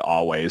period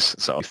always.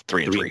 So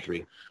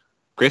 3-3.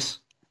 Chris?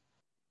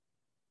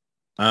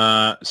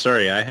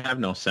 Sorry, I have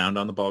no sound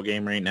on the ball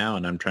game right now,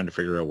 and I'm trying to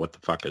figure out what the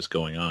fuck is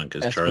going on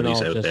because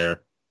Charlie's out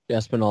there.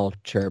 Espinal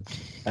chirped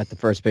at the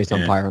first base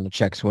umpire on the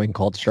check swing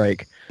called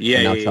strike.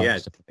 Yeah.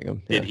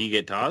 Did he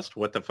get tossed?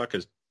 What the fuck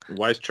is?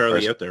 Why is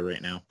Charlie out there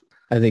right now?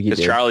 I think he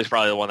did. Charlie's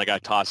probably the one that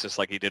got tossed just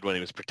like he did when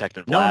he was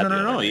protecting Vlad.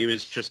 No. He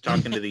was just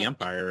talking to the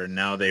umpire, and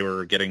now they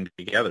were getting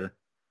together.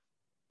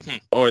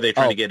 Or are they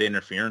trying to get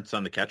interference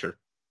on the catcher?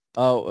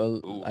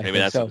 Maybe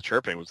that's what the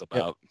chirping was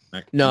about.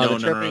 Yep. No.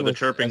 The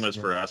chirping was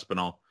for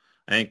Espinal.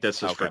 I think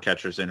this is for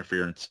catcher's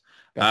interference.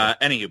 Gotcha.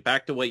 Anywho,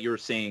 back to what you were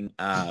saying,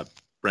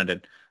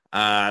 Brendan.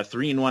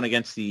 3-1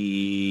 against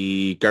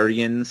the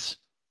Guardians,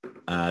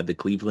 the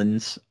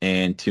Clevelands,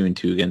 and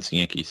 2-2 against the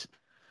Yankees.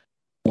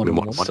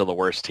 Still the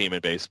worst team in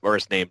baseball,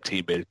 worst named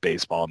team in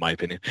baseball, in my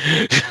opinion.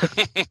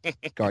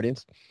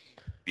 Guardians.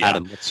 Yeah.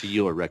 Adam, what's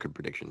your record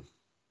prediction?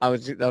 I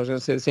was going to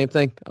say the same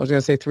thing. I was going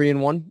to say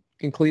 3-1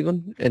 in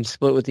Cleveland and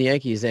split with the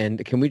Yankees.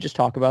 And can we just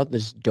talk about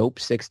this dope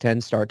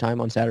 6:10 start time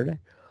on Saturday?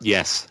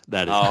 Yes,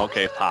 that is. Oh,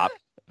 okay, Pop.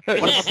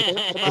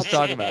 Let's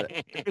talk about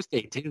it.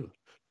 Thursday too.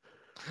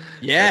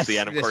 Yes, the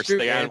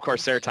Adam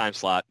Corsair time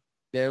slot.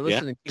 They're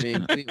listening to me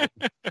in Cleveland.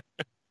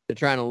 They're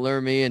trying to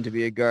lure me in to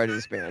be a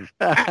Guardians fan.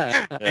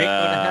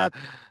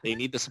 They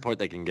need the support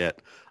they can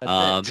get.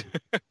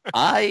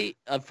 I,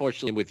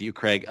 unfortunately, with you,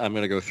 Craig, I'm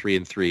going to go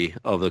 3-3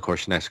 over the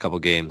course of the next couple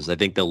games. I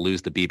think they'll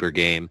lose the Bieber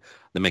game.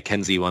 The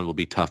McKenzie one will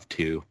be tough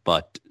too,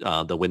 but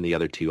they'll win the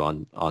other two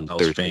on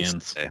Thursday.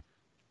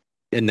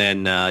 And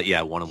then,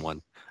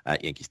 1-1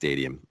 at Yankee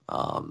Stadium.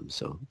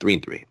 So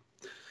 3-3.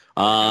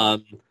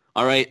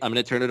 All right, I'm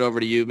going to turn it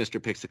over to you,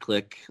 Mr.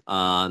 Pixaclick.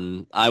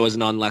 I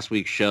wasn't on last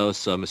week's show,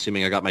 so I'm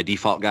assuming I got my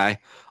default guy,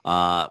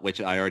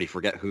 which I already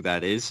forget who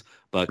that is.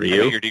 But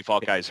your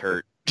default guy's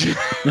hurt.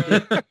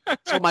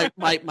 So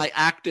my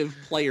active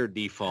player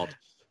default.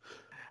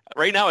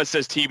 Right now it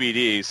says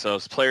TBD, so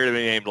it's player to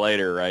be named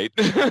later, right?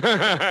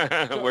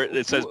 Where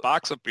it says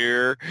box of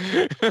beer.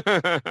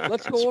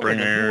 Let's go over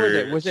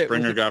it. Who was it?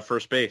 Springer got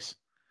first base.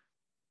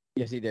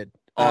 Yes, he did.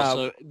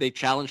 Also, they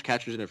challenged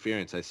catcher's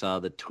interference. I saw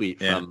the tweet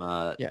from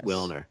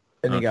Wilner.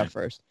 And he got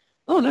first.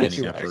 Oh, nice.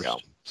 There you go.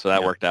 So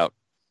that worked out.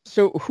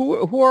 So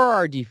who are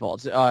our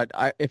defaults?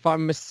 If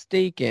I'm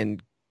mistaken,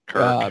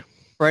 Kirk.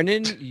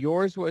 Brendan,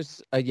 yours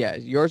was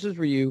yours was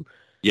Ryu.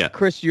 Yeah.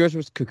 Chris, yours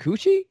was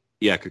Kikuchi?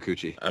 Yeah,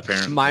 Kikuchi.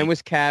 Apparently. Mine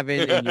was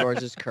Cavan and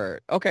yours is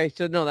Kurt. Okay,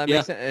 so no, that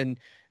makes sense.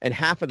 And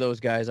half of those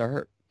guys are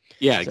hurt.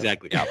 Yeah,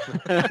 exactly.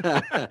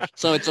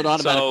 So it's an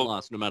automatic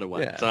loss no matter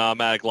what. Yeah. It's an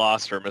automatic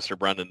loss for Mr.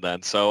 Brendan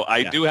then. So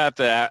I do have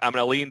to, I'm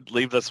going to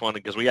leave this one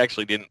because we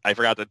actually didn't, I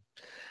forgot to,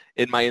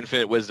 in my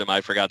infinite wisdom,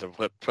 I forgot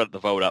to put the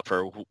vote up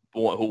for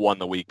who won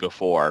the week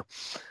before.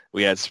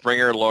 We had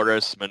Springer,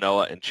 Lourdes,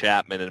 Manoah, and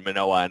Chapman, and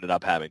Manoah ended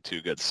up having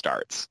 2 good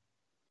starts.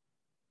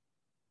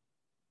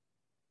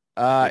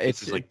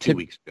 It's like 2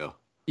 weeks ago.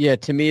 Yeah,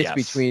 to me,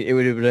 it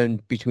would have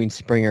been between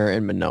Springer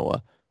and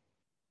Manoah,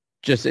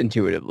 just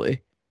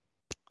intuitively.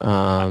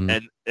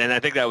 And I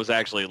think that was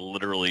actually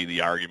literally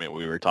the argument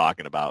we were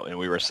talking about, and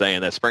we were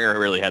saying that Springer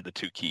really had the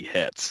 2 key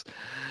hits.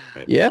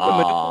 Right. Yeah, but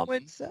Manoah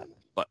went 7.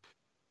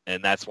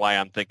 And that's why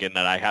I'm thinking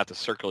that I have to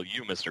circle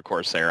you, Mr.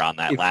 Corsair, on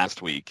that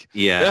last week.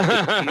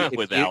 Yeah,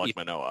 with Alek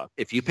Manoah.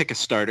 If you pick a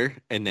starter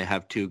and they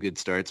have 2 good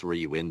starts where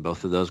you win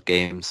both of those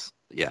games,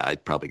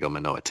 I'd probably go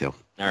Manoah too.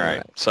 All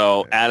right.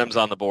 So Adam's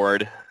on the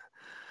board.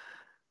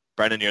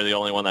 Brendan, you're the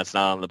only one that's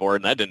not on the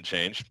board, and that didn't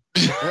change.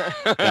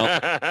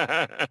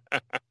 A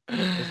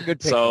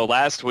good pick. So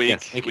last week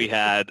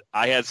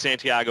I had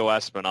Santiago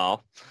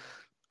Espinal.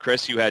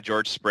 Chris, you had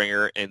George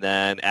Springer, and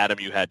then Adam,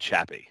 you had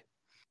Chappie.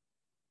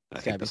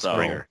 So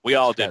Springer. We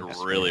all did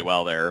really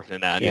well there.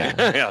 And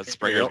then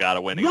Springer's got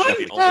to win.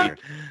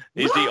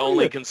 He's the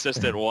only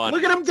consistent one.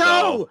 Look at him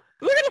go!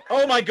 Look at him!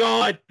 Oh my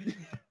God!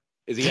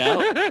 Is he out?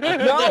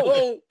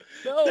 No.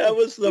 That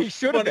was the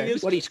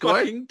funniest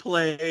fucking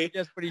play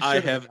I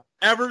have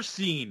ever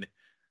seen.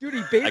 Dude,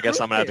 I guess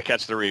I'm going to have to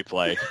catch the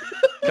replay.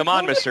 Come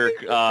on,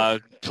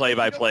 Mr.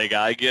 Play-by-play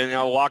guy.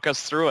 Walk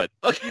us through it.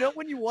 You know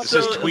when you watch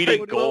this is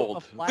tweeting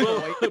gold. A black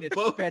and white and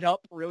it's sped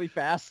up really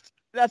fast?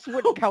 That's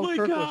what Cal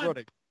Kirk was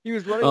running. He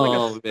was running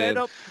like a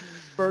sped-up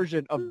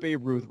version of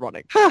Babe Ruth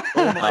running. Oh,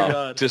 my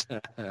God.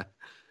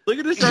 Look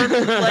at his arms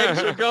and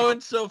legs are going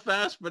so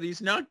fast, but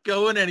he's not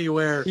going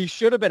anywhere. He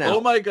should have been out.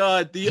 Oh my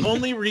God. The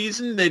only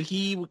reason that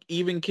he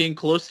even came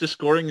close to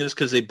scoring is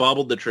because they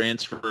bobbled the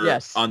transfer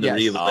on the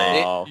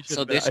relay. Oh.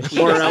 So this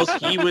Or else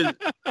he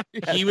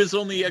was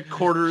only a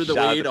quarter of the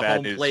Shout out way to to Bad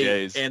home News plate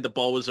Jays. and the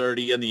ball was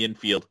already in the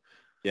infield.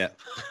 Yeah.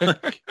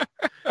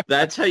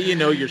 That's how you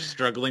know you're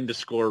struggling to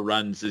score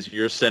runs, is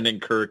you're sending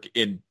Kirk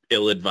in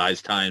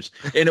ill-advised times.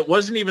 And it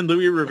wasn't even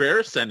Louis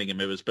Rivera sending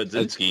him. It was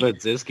Budzinski.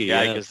 Budzinski,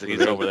 Yeah, because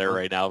he's over there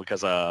right now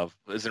because of,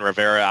 isn't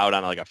Rivera out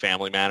on like a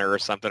family matter or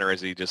something, or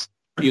is he just...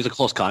 He was a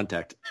close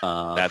contact.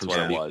 That's what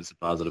it was.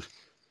 Positive.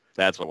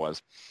 That's what it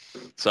was.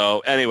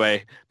 So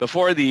anyway,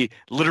 before the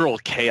literal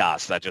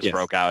chaos that just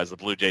broke out as the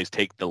Blue Jays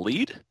take the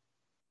lead.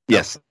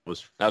 Yes. It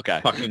was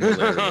Okay. fucking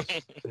hilarious.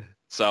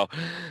 So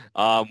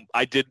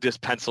I did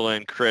just pencil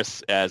in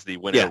Chris as the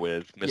winner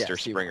with Mr.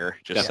 Yes, Springer.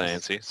 Just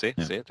saying. See,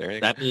 there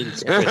you That go.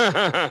 means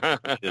Chris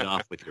ended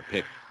off with your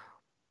pick.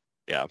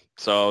 Yeah.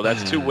 So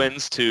that's 2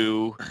 wins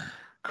to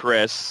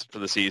Chris for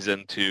the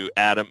season, to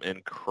Adam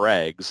and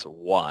Craig's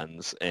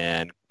ones.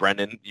 And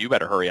Brendan, you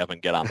better hurry up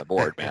and get on the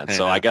board, man.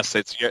 So I guess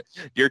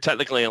you're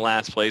technically in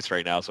last place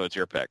right now, so it's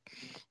your pick.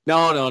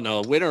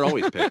 No. Winner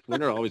always picks.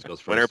 Winner always goes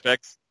first. Winner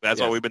picks.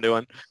 That's what we've been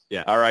doing.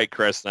 Yeah. All right,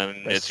 Chris. Then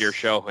it's your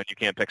show, and you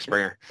can't pick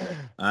Springer. All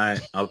right,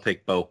 I'll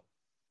pick Bo.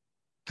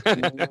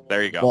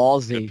 There you go.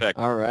 Ballsy. Good pick.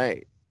 All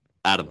right.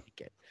 Adam.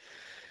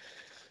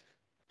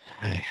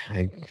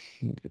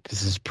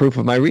 This is proof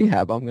of my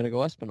rehab. I'm going to go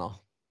Espinal.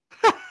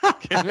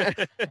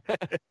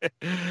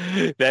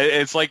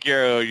 It's like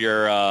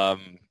you've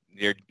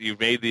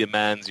made the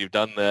amends. You've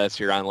done this.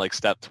 You're on like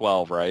step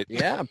 12, right?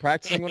 Yeah, I'm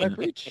practicing what I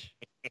preach.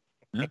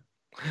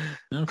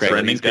 No, Craig,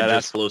 Brendan he's could got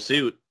just flow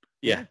suit.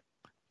 Yeah.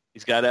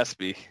 He's got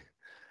SB.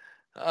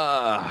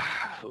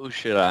 Who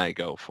should I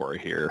go for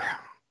here?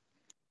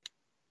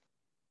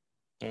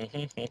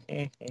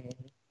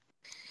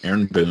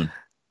 Aaron Boone.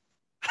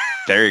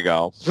 There you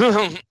go.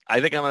 I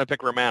think I'm going to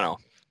pick Romano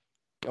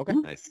Okay.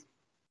 Nice.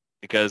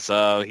 because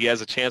he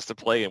has a chance to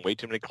play in way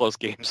too many close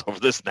games over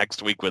this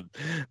next week with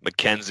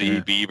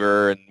McKenzie,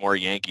 Bieber, and more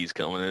Yankees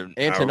coming in.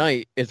 And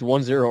tonight, it's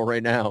 1-0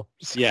 right now.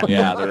 Yeah.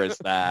 Yeah, there is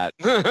that.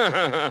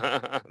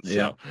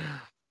 Yeah.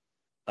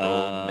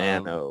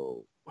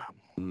 Romano.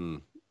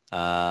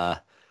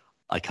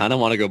 I kind of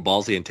want to go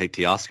ballsy and take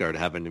Teoscar to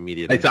have an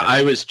immediate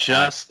I was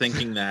just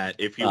thinking that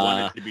if you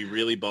wanted to be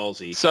really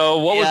ballsy. So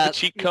what was the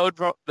cheat code?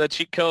 The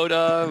cheat code.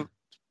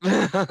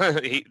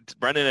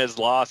 Brendan has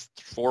lost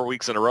 4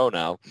 weeks in a row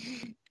now.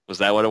 Was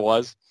that what it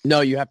was?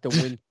 No, you have to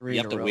win 3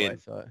 You in have a to row, win. I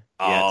thought.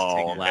 Yeah,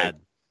 Oh, it's lad.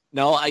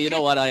 No, you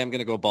know what? I am going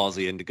to go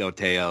ballsy and go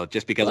Teo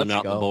just because I'm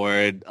Let's not on the go.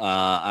 board.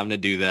 I'm going to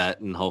do that,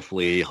 and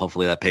hopefully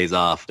that pays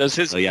off. Does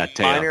his Teo.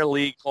 minor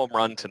league home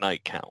run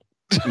tonight count?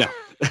 No.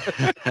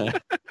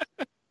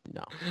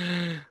 No.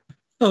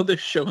 Oh, they're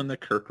showing the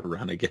Kirk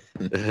run again.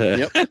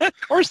 Yep. Of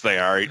course they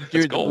are.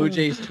 Dude, the Blue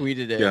Jays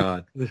tweeted it.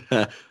 God.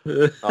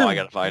 Oh, I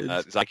got to find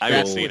that. It's like, I haven't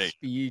That's seen what it.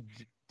 speed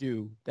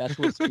do. That's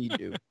what speed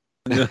do.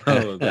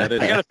 No, that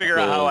is I got to figure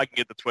out how I can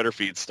get the Twitter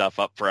feed stuff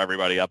up for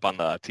everybody up on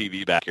the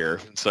TV back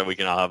here so we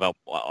can all have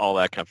all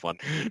that kind of fun.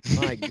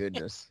 My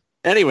goodness.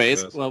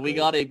 Anyways, That's well, we cool.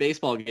 got a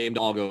baseball game to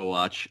all go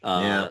watch.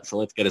 Yeah. So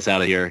let's get us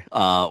out of here.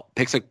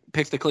 Picks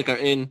to click are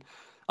in.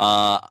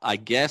 I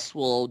guess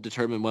we'll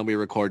determine when we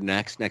record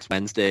next. Next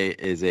Wednesday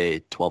is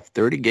a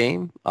 12:30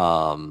 game.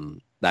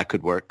 That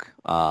could work.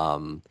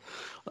 And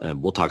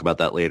we'll talk about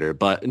that later.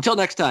 But until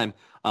next time,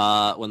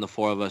 when the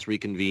four of us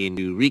reconvene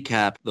to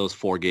recap those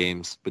 4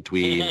 games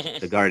between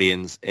the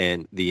Guardians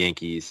and the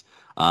Yankees,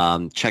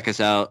 check us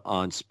out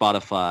on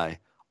Spotify,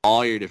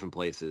 all your different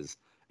places,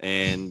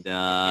 and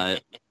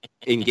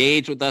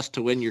engage with us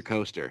to win your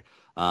coaster.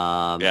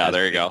 Yeah,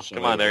 there you go.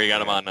 Come on, there you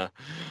got him on.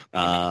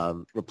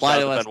 Reply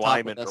to us, Ben talk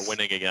Wyman with for us,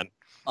 winning again.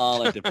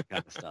 all that different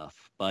kind of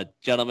stuff. But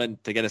gentlemen,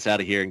 to get us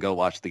out of here and go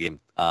watch the game,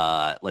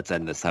 let's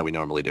end this how we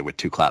normally do with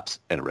 2 claps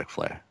and a Ric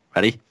Flair.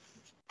 Ready?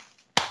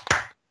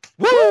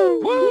 Woo!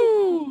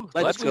 Woo!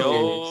 Let's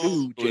go,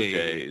 Blue Blue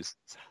Jays. Jays.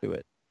 Do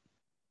it.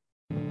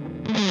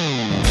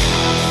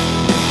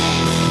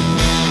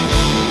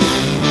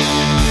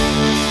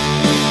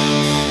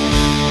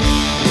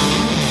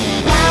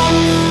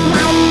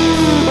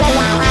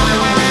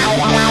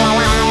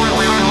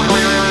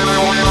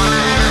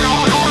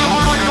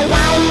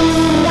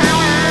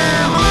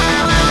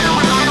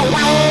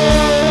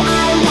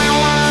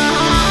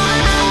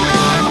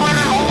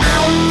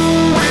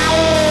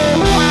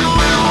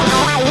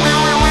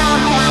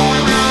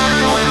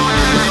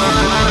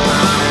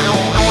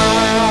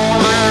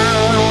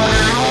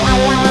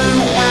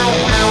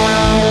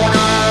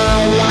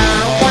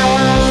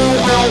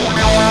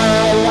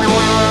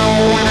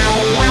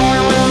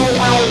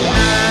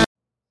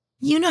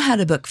 You know how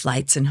to book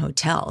flights and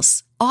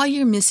hotels. All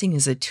you're missing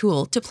is a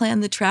tool to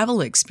plan the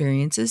travel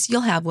experiences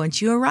you'll have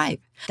once you arrive.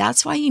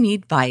 That's why you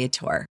need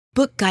Viator.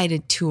 Book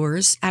guided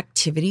tours,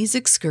 activities,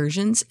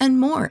 excursions, and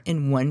more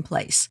in one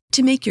place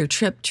to make your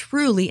trip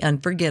truly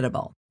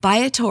unforgettable.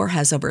 Viator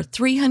has over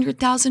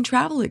 300,000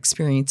 travel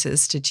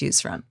experiences to choose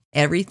from.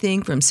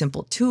 Everything from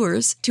simple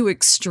tours to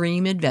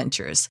extreme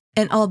adventures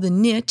and all the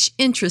niche,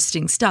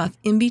 interesting stuff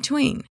in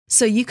between.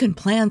 So you can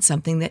plan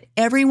something that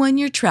everyone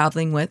you're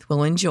traveling with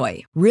will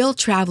enjoy. Real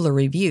traveler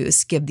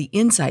reviews give the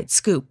inside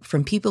scoop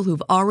from people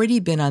who've already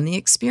been on the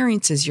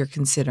experiences you're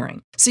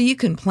considering. So you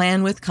can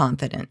plan with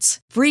confidence.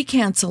 Free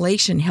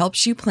cancellation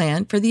helps you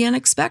plan for the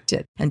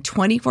unexpected. And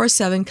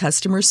 24/7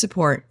 customer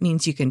support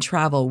means you can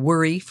travel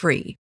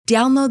worry-free.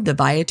 Download the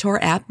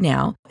Viator app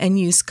now and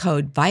use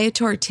code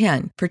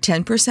Viator10 for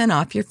 10%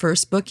 off your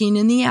first booking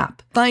in the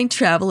app. Find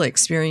travel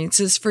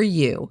experiences for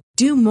you.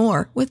 Do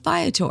more with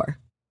Viator.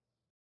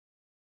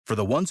 For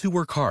the ones who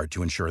work hard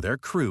to ensure their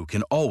crew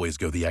can always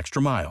go the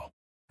extra mile,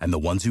 and the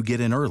ones who get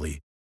in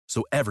early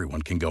so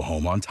everyone can go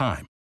home on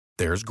time,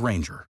 there's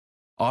Grainger,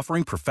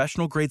 offering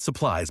professional-grade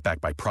supplies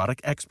backed by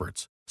product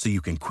experts so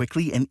you can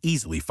quickly and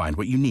easily find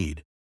what you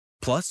need.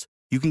 Plus,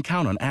 you can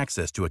count on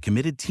access to a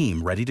committed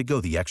team ready to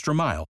go the extra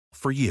mile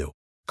for you.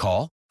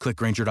 Call, click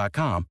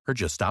Grainger.com, or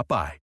just stop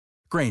by.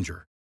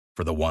 Grainger,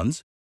 for the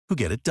ones who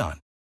get it done.